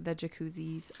the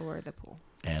jacuzzis or the pool.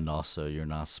 And also, you're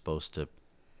not supposed to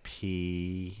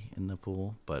pee in the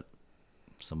pool, but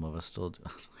some of us still do.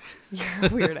 You're a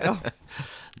weirdo.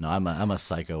 No, I'm a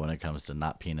psycho when it comes to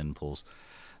not peeing in pools.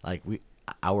 Like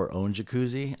our own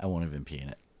jacuzzi, I won't even pee in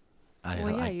it.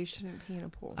 You shouldn't pee in a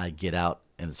pool. I get out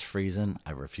and it's freezing.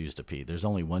 I refuse to pee. There's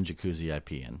only one jacuzzi I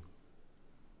pee in.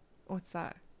 What's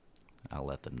that? I'll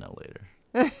let them know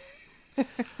later.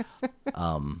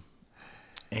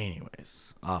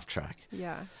 Anyways, off track.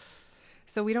 Yeah.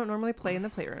 So we don't normally play in the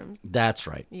playrooms. That's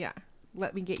right. Yeah.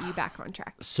 Let me get you back on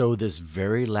track. So this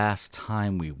very last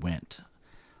time we went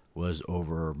was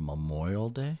over Memorial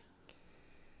Day.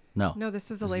 No, No, this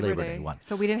was a it was Labor Day. one.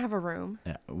 So we didn't have a room.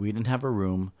 Yeah, we didn't have a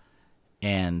room,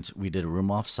 and we did a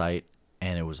room off site,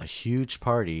 and it was a huge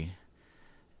party.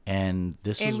 And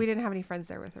We didn't have any friends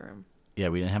there with a room. Yeah,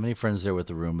 we didn't have any friends there with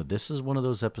the room. But this is one of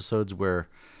those episodes where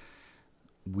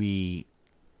we're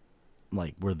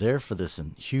there for this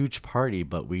huge party,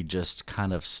 but we just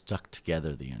kind of stuck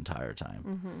together the entire time.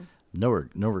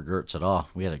 Mm-hmm. No regrets at all.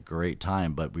 We had a great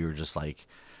time, but we were just like,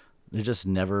 It just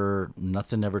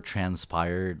nothing ever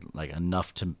transpired like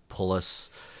enough to pull us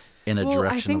in a direction.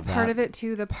 I think of that. part of it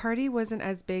too, the party wasn't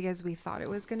as big as we thought it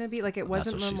was going to be. Like it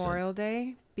wasn't what she said. Memorial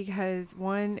Day because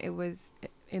one, it was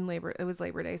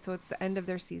Labor Day, so it's the end of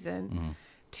their season. Mm-hmm.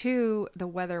 Two, the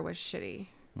weather was shitty,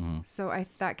 so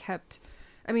that kept.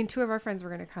 I mean, two of our friends were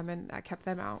going to come and that kept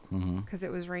them out because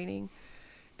it was raining,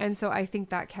 and so I think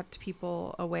that kept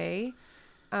people away.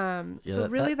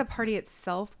 The party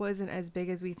itself wasn't as big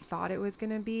as we thought it was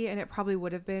going to be, and it probably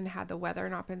would have been had the weather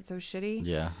not been so shitty.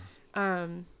 Yeah.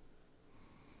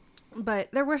 But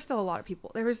there were still a lot of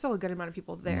people. There was still a good amount of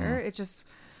people there. It just,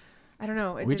 I don't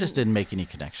know. We just didn't make any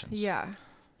connections. Yeah.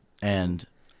 And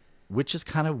which is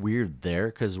kind of weird there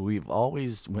because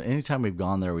anytime we've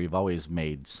gone there, we've always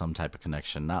made some type of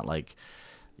connection. Not like,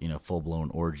 full blown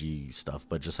orgy stuff,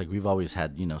 but just like we've always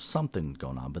had, something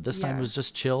going on. But this time it was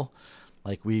just chill.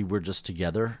 Like we were just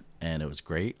together and it was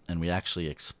great. And we actually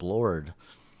explored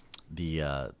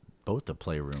both the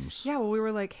playrooms. Yeah. Well, we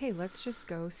were like, hey, let's just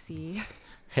go see.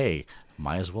 Hey,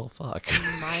 might as well fuck.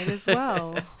 Might as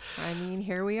well. I mean,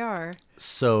 here we are.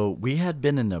 So we had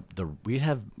been in we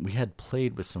had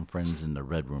played with some friends in the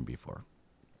Red Room before.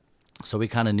 So we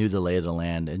kind of knew the lay of the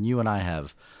land, and you and I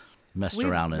have messed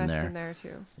around in there. In there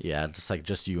too. Yeah,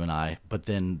 just you and I. But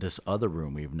then this other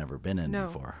room we've never been in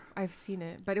before. I've seen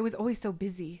it, but it was always so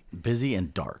busy. Busy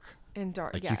and dark.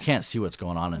 Like you can't see what's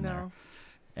going on in there.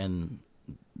 And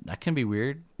that can be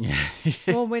weird. Yeah.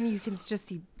 Well, when you can just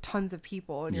see tons of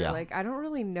people and you're like, I don't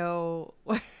really know.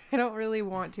 I don't really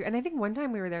want to. And I think one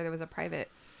time we were there was a private.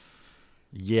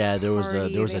 Yeah, there was a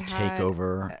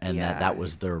takeover, and that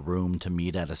was their room to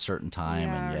meet at a certain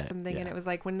time, or something. And it was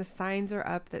like when the signs are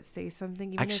up that say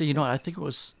something. Actually, you know what? I think it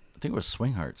was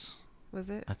Swing Hearts. Was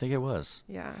it? I think it was.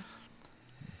 Yeah.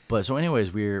 But so,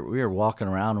 anyways, we were walking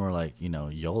around. And we're like,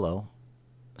 YOLO.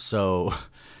 So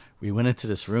we went into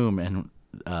this room, and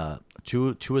two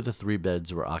of the three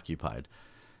beds were occupied,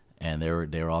 and they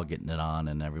were all getting it on,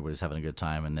 and everybody's having a good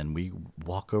time. And then we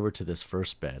walk over to this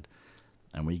first bed,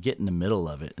 and we get in the middle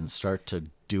of it and start to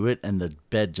do it, and the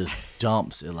bed just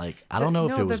dumps. It I don't know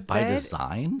if it was by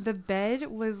design. The bed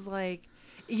was like,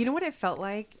 you know what it felt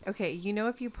like? Okay,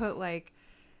 if you put like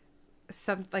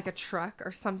a truck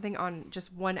or something on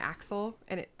just one axle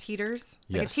and it teeters,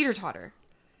 like a teeter-totter.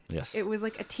 Yes. It was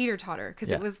like a teeter-totter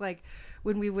because it was like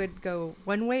when we would go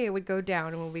one way, it would go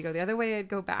down, and when we go the other way, it'd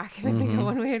go back, and then we go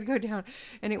one way, it'd go down,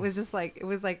 and it was just like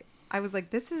I was like,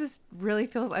 this really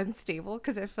feels unstable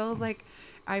because it feels like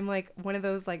I'm like one of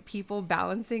those like people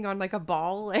balancing on like a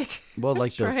ball, like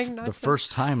the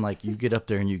first time like you get up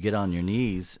there and you get on your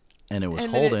knees and it was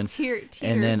and holding,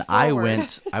 and then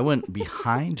forward. I went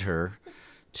behind her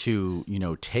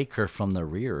to take her from the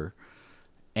rear,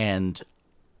 and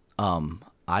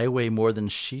I weigh more than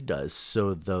she does,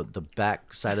 so the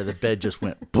back side of the bed just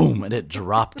went boom and it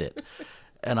dropped it.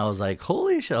 And I was like,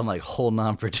 holy shit. I'm like holding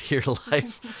on for dear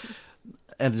life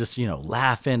and just,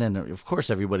 laughing. And of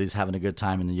course, everybody's having a good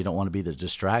time and you don't want to be the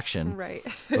distraction. Right.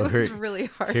 It was really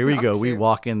hard. Here we go. We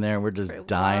walk in there and we're just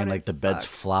dying. Like the bed's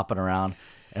flopping around.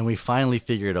 And we finally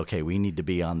figured, okay, we need to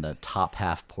be on the top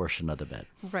half portion of the bed.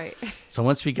 Right. So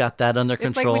once we got that under control.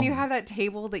 It's like when you have that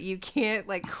table that you can't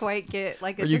like quite get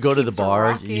like. Or you go to the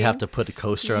bar, you have to put a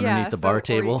coaster underneath the bar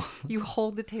table. You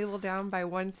hold the table down by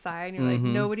one side and you're like,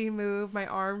 nobody move my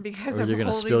arm because or I'm you're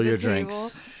gonna spill your table.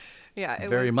 Drinks. Yeah,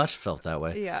 it much felt that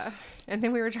way. Yeah. And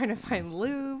then we were trying to find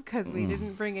lube because we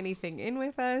didn't bring anything in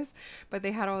with us, but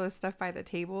they had all this stuff by the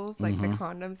tables, like the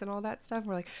condoms and all that stuff.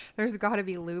 We're like, there's got to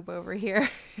be lube over here.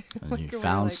 And you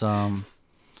found some.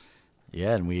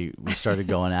 Yeah, and we started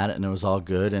going at it, and it was all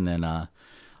good. And then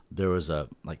there was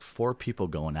like 4 people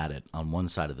going at it on one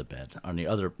side of the bed, on the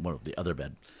other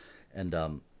bed,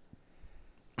 and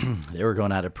they were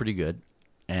going at it pretty good.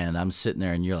 And I'm sitting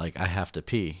there, and you're like, I have to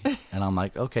pee. And I'm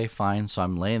like, okay, fine. So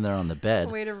I'm laying there on the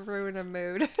bed. Way to ruin a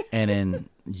mood. And then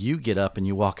you get up and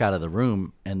you walk out of the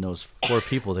room, and those 4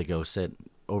 people, they go sit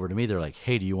over to me. They're like,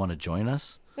 hey, do you want to join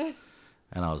us? And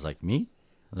I was like, me?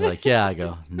 They're like, yeah. I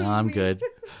go, no, I'm good.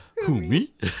 Who,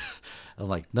 me? I'm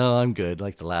like, no, I'm good.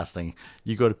 Like the last thing.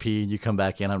 You go to pee and you come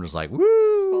back in. I'm just like, woo.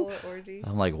 Full orgy.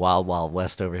 I'm like wild, wild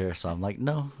west over here. So I'm like,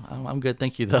 no, I'm good.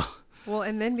 Thank you, though. Well,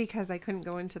 and then because I couldn't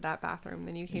go into that bathroom,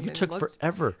 then you came in and took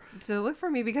forever to look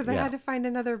for me because I had to find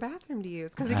another bathroom to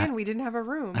use. Because again, we didn't have a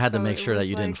room. I had to make sure that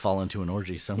you didn't fall into an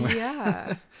orgy somewhere.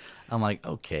 Yeah. I'm like,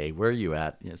 okay, where are you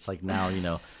at? It's like now,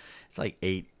 it's like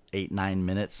 9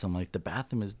 minutes. I'm like, the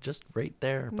bathroom is just right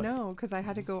there. But no, because I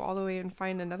had to go all the way and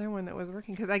find another one that was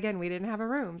working. Because again, we didn't have a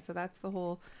room, so that's the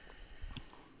whole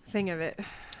thing of it.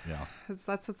 Yeah.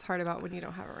 That's what's hard about when you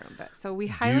don't have a room. But so we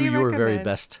Do highly your recommend. very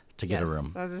best to get a Yes,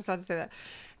 room. I was just about to say that.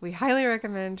 We highly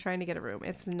recommend trying to get a room.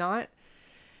 It's not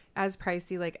as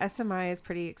pricey. Like SMI is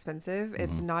pretty expensive.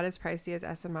 It's not as pricey as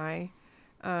SMI.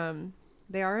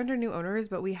 They are under new owners,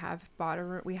 but we have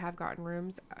gotten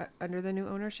rooms under the new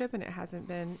ownership, and it hasn't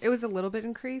been. It was a little bit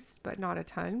increased, but not a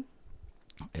ton.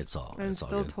 It's all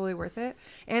Still good. totally worth it.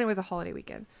 And it was a holiday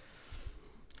weekend.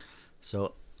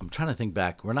 So I'm trying to think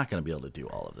back. We're not going to be able to do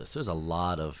all of this. There's a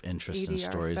lot of interesting EDR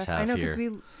stories stuff. have I know here.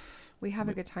 because we have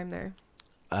a good time there.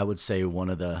 I would say one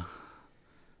of the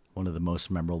most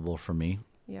memorable for me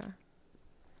Yeah.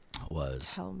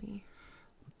 was Tell me.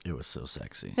 it was so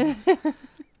sexy.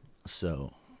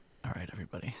 So, all right,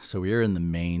 everybody. So we are in the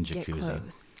main Get jacuzzi.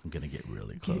 close. I'm gonna get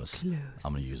really close. close.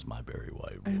 I'm gonna use my very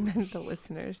wide I rules. meant the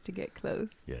listeners to get close.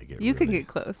 Yeah, You can get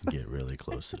close. Get really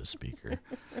close to the speaker.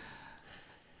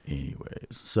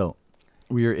 Anyways, so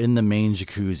we are in the main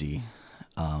jacuzzi.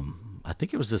 I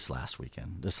think it was this last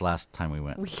weekend. This last time we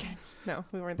went. Weekend. No,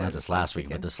 we weren't there. Not this last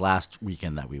weekend, but this last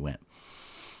weekend that we went.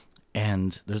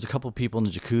 And there's a couple people in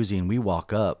the jacuzzi, and we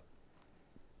walk up.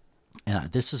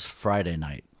 And this is Friday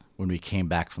night when we came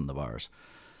back from the bars.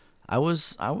 I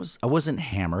wasn't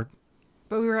hammered.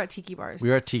 But we were at tiki bars. We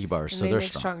were at tiki bars, and so they they're make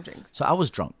strong. strong drinks. So I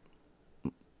was drunk.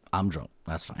 I'm drunk.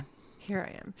 That's fine. Here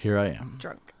I am. Here I am.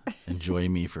 Drunk. Enjoy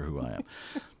me for who I am.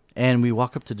 And we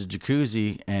walk up to the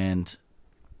jacuzzi, and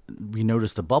we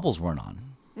noticed the bubbles weren't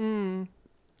on.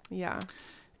 Yeah.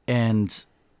 And,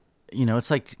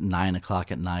 it's like 9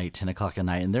 o'clock at night, 10 o'clock at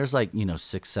night, and there's like,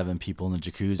 6, 7 people in the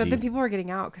jacuzzi. But then people were getting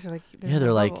out because they're like, They're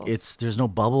no like, bubbles. there's no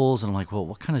bubbles. And I'm like, well,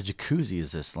 what kind of jacuzzi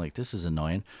is this? Like, this is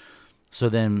annoying. So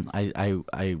then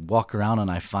I walk around and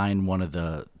I find one of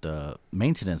the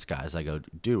maintenance guys. I go,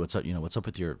 dude, what's up? What's up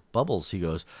with your bubbles? He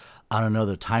goes, I don't know.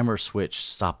 The timer switch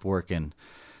stopped working.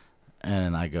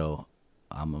 And I go,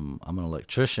 I'm an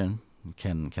electrician.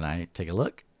 Can I take a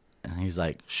look? And he's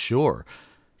like, sure.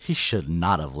 He should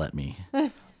not have let me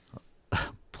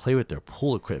play with their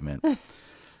pool equipment.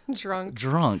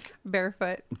 Drunk.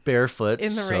 Barefoot. In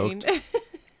the soaked. rain.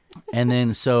 And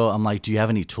then so I'm like, do you have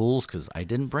any tools? Because I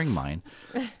didn't bring mine.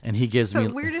 And he gives me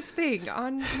the weirdest thing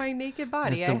on my naked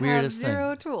body. It's the I have weirdest thing.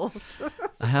 0 tools.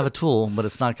 I have a tool, but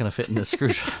it's not going to fit in this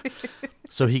screwdriver.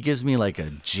 So he gives me like a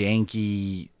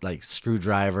janky like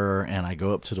screwdriver, and I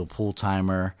go up to the pool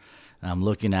timer, and I'm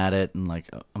looking at it, and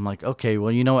I'm like, okay,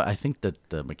 well, you know what? I think that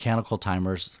the mechanical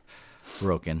timer's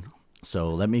broken. So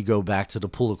let me go back to the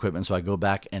pool equipment. So I go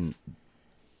back, and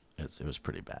it was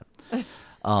pretty bad.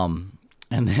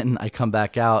 And then I come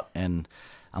back out, and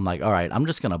I'm like, all right, I'm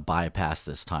just going to bypass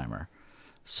this timer.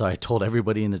 So I told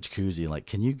everybody in the jacuzzi, like,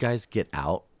 can you guys get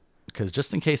out? Because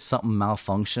just in case something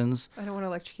malfunctions, I don't want to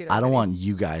electrocute I don't everybody. want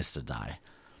you guys to die.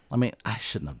 I mean, I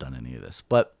shouldn't have done any of this,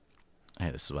 but hey,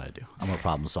 this is what I do. I'm a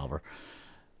problem solver.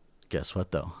 Guess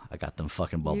what, though? I got them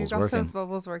fucking bubbles you got working. those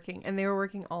bubbles working, and they were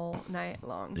working all night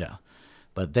long. Yeah.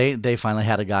 But they finally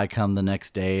had a guy come the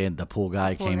next day, and the pool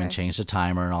guy came and changed the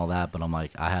timer and all that. But I'm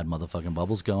like, I had motherfucking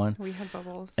bubbles going. We had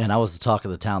bubbles. And I was the talk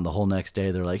of the town the whole next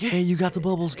day. They're like, hey, you got the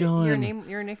bubbles going.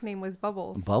 Your nickname was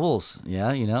Bubbles. Bubbles.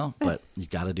 Yeah, but you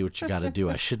got to do what you got to do.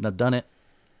 I shouldn't have done it.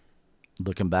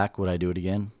 Looking back, would I do it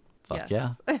again? Fuck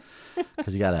yes. yeah.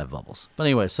 Because you got to have bubbles. But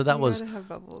anyway, so that You was gotta have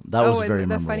bubbles. that was and very the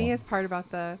memorable. funniest part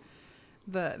about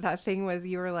that thing was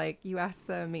you were like, you asked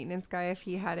the maintenance guy if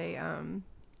he had a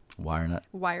wire nut.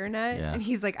 Yeah. and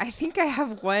he's like, I think I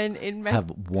have one in my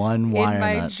Have one wire in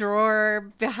my nut.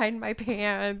 drawer behind my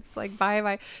pants, like by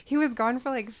my. He was gone for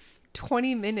like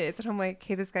 20 minutes, and I'm like,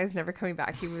 okay, this guy's never coming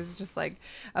back. He was just like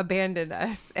abandoned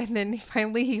us, and then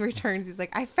finally he returns. He's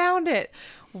like, I found it,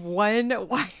 one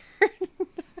wire.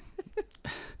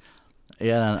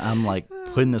 Yeah, and I'm like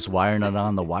putting this wire nut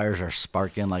on. The wires are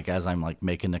sparking like as I'm like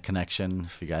making the connection.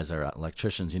 If you guys are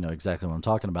electricians, you know exactly what I'm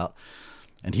talking about.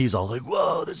 And he's all like,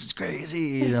 whoa, this is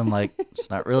crazy. And I'm like, it's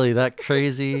not really that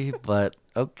crazy, but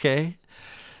okay.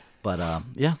 But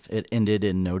yeah, it ended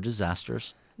in no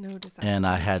disasters. No disasters. And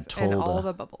I had told and all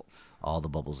the bubbles. All the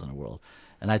bubbles in the world.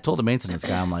 And I told the maintenance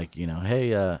guy, I'm like,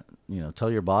 hey, tell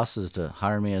your bosses to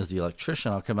hire me as the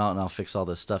electrician. I'll come out and I'll fix all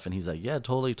this stuff. And he's like, yeah,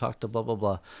 totally. Talk to blah, blah,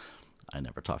 blah. I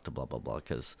never talked to blah, blah, blah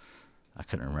because I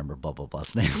couldn't remember blah, blah,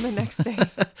 blah's name. The next day.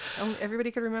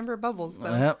 Everybody could remember Bubbles, though.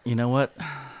 Well, you know what?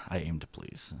 I aim to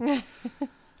please.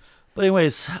 But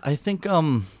anyways, I think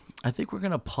we're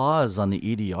going to pause on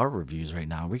the EDR reviews right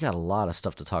now. We got a lot of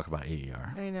stuff to talk about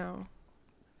EDR. I know.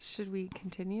 Should we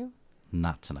continue?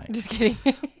 Not tonight. Just kidding.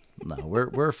 No,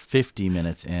 we're 50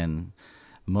 minutes in.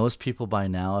 Most people by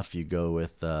now, if you go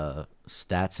with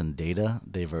stats and data,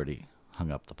 they've already hung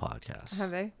up the podcast.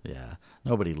 Have they? Yeah.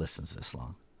 Nobody listens this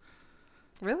long.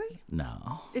 Really?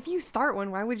 No, If you start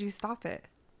one, why would you stop it?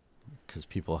 because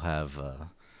people have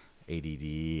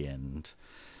ADD and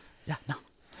yeah, no.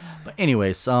 But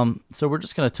anyways, so we're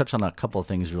just going to touch on a couple of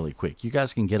things really quick. You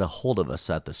guys can get a hold of us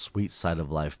at the Sweet Side of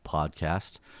Life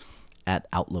podcast at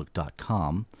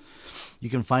outlook.com. You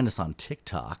can find us on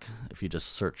TikTok if you just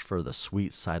search for the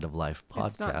Sweet Side of Life podcast.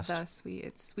 It's not the sweet,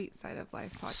 it's Sweet Side of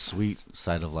Life podcast. Sweet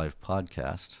Side of Life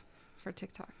podcast. For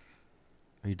TikTok.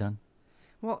 Are you done?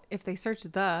 Well, if they search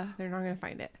they're not going to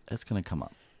find it. It's going to come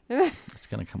up. It's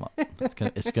going to come up.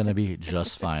 It's going to be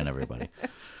just fine, everybody.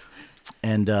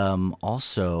 And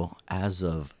also, as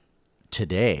of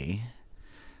today,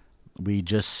 we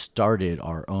just started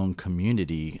our own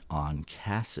community on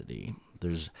Cassidy.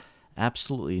 There's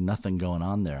absolutely nothing going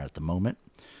on there at the moment.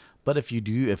 But if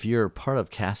you're part of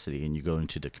Cassidy and you go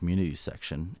into the community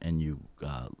section and you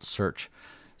search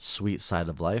Sweet Side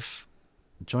of Life,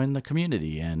 join the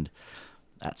community. And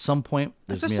at some point,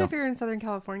 especially if you're in Southern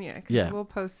California, because we'll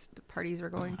post parties we're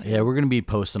going to. Yeah, we're going to be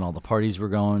posting all the parties we're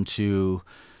going to,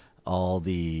 all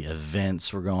the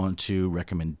events we're going to,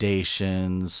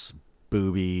 recommendations,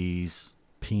 boobies,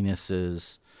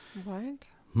 penises. What?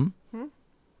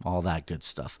 All that good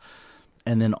stuff.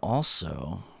 And then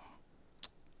also,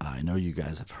 I know you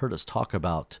guys have heard us talk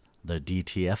about the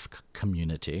DTF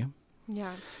community.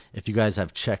 Yeah. If you guys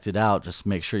have checked it out, just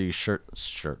make sure you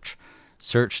search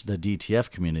the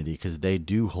DTF community, because they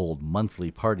do hold monthly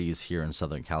parties here in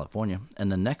Southern California.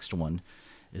 And the next one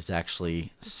is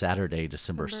actually Saturday,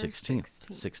 December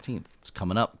 16th. It's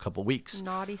coming up, a couple weeks.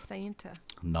 Naughty Santa.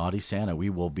 Naughty Santa. We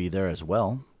will be there as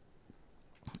well.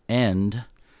 And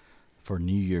for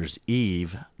New Year's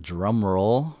Eve, drum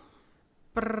roll.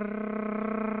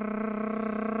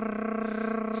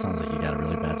 Sounds like you got a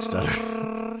really bad stutter.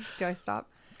 Do I stop?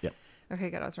 Yep.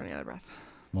 Okay, good. I was running out of breath.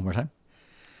 One more time.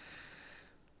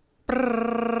 Can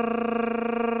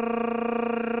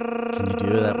you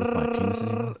do that with my penis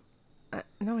anymore?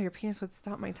 No, your penis would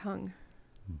stop my tongue.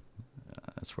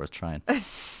 That's worth trying.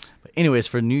 But anyways,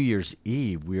 for New Year's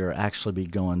Eve, we are actually be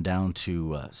going down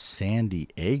to San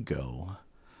Diego.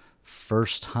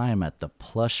 First time at the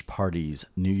Plush Parties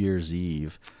New Year's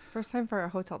Eve. First time for a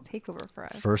hotel takeover for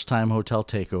us. First time hotel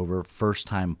takeover, first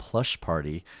time Plush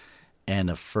Party, and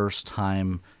a first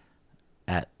time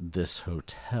at this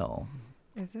hotel.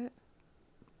 Is it?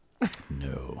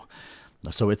 No.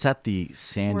 So it's at the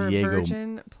San Diego.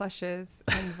 Virgin Plushes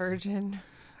and Virgin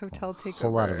Hotel Takeover. A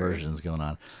whole lot of versions going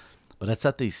on. But it's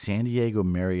at the San Diego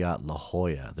Marriott La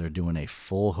Jolla. They're doing a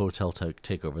full hotel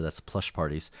takeover. That's Plush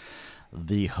Parties.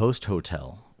 The host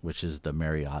hotel, which is the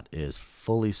Marriott, is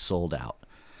fully sold out.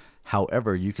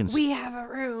 However, you can... We have a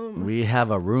room. We have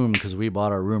a room because we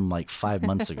bought our room like 5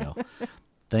 months ago.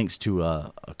 Thanks to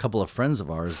a couple of friends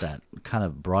of ours that kind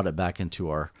of brought it back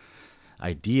into our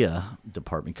idea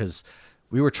department, because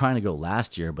we were trying to go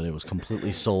last year, but it was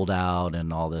completely sold out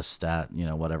and all this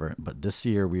whatever. But this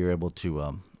year we were able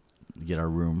to get our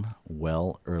room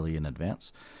well early in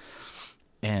advance.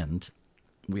 And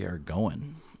we are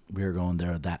going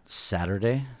there that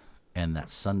Saturday and that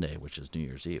Sunday, which is New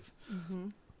Year's Eve.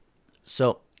 Mm-hmm.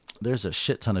 So there's a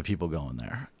shit ton of people going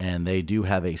there, and they do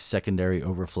have a secondary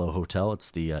overflow hotel.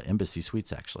 It's the Embassy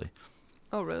Suites, actually.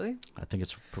 Oh, really? I think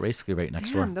it's basically right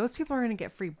next door. Those people are going to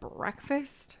get free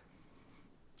breakfast.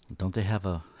 Don't they have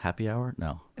a happy hour?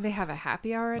 No. They have a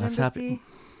happy hour at That's Embassy.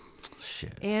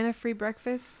 Shit. And a free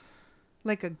breakfast.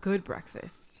 Like a good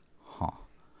breakfast. Huh.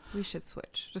 We should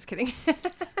switch. Just kidding.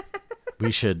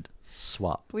 We should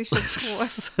swap. We should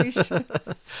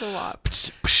swap.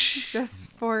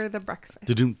 Just for the breakfast.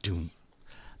 Da-doom-doom.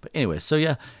 But anyway, so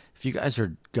yeah, if you guys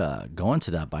are going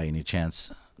to that by any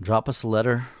chance, drop us a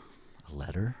letter. A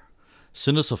letter?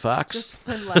 Send us a fax. Just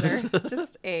one letter.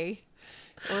 Just A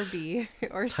or B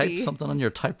or Type C. Type something on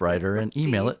your typewriter and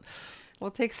email it.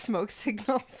 We'll take smoke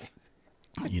signals.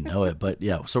 You know it, but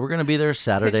yeah. So we're going to be there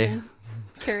Saturday. Pigeon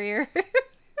carrier.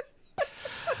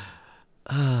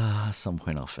 At some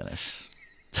point I'll finish.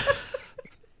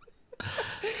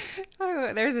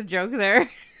 Oh, there's a joke there.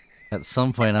 At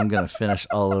some point I'm going to finish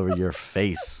all over your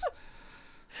face.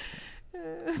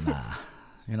 Nah,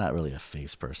 you're not really a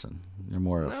face person. You're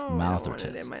more of mouth or tits. I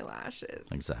want it in my lashes.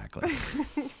 Exactly.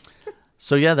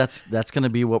 So yeah, that's going to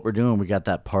be what we're doing. We got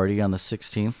that party on the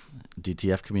 16th,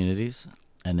 DTF Communities.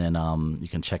 And then you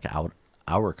can check out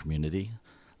our community,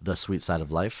 The Sweet Side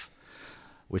of Life,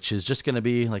 which is just going to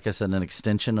be, like I said, an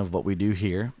extension of what we do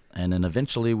here. And then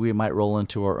eventually we might roll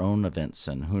into our own events,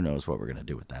 and who knows what we're going to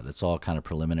do with that. It's all kind of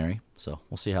preliminary, so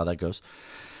we'll see how that goes.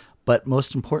 But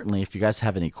most importantly, if you guys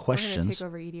have any questions... We're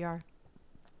going to take over EDR.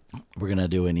 We're going to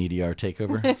do an EDR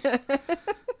takeover?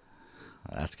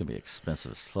 That's going to be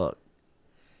expensive as fuck.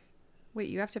 Wait,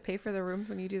 you have to pay for the rooms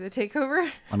when you do the takeover?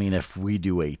 I mean, if we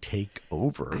do a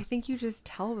takeover, I think you just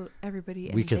tell everybody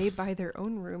and We could they buy their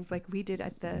own rooms like we did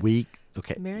at the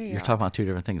okay. Marriott. You're talking about two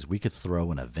different things. We could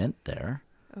throw an event there.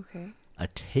 Okay. A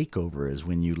takeover is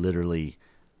when you literally.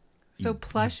 So you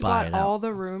Plush buy bought it out. all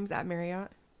the rooms at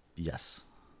Marriott? Yes.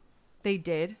 They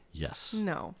did? Yes.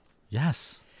 No.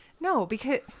 Yes. No,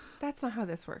 because that's not how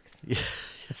this works.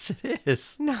 Yes, it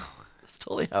is. No. That's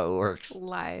totally how it works.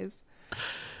 Lies.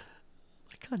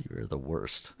 My God, you are the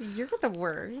worst. You're the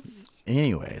worst.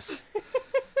 Anyways,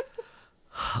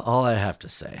 all I have to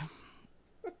say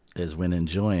is when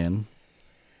enjoying,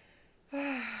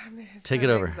 take it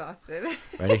over. Exhausted.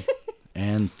 Ready?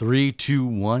 And 3, 2,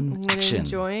 1, When action.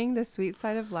 enjoying the sweet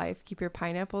side of life, keep your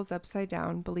pineapples upside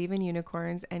down, believe in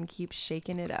unicorns, and keep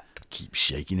shaking it up. Keep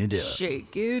shaking it up.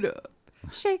 Shake it up.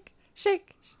 Shake,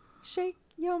 shake, shake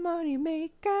your money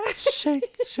maker.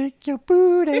 Shake, shake your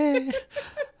booty.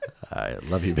 I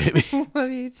love you, baby.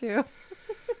 Love you too.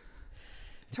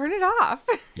 Turn it off.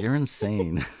 You're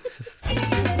insane.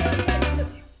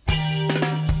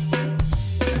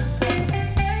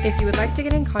 If you would like to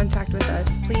get in contact with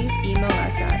us, please email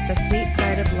us at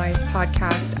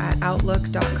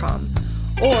thesweetsideoflifepodcast@outlook.com.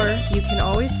 Or you can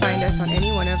always find us on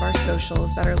any one of our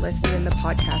socials that are listed in the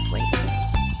podcast links.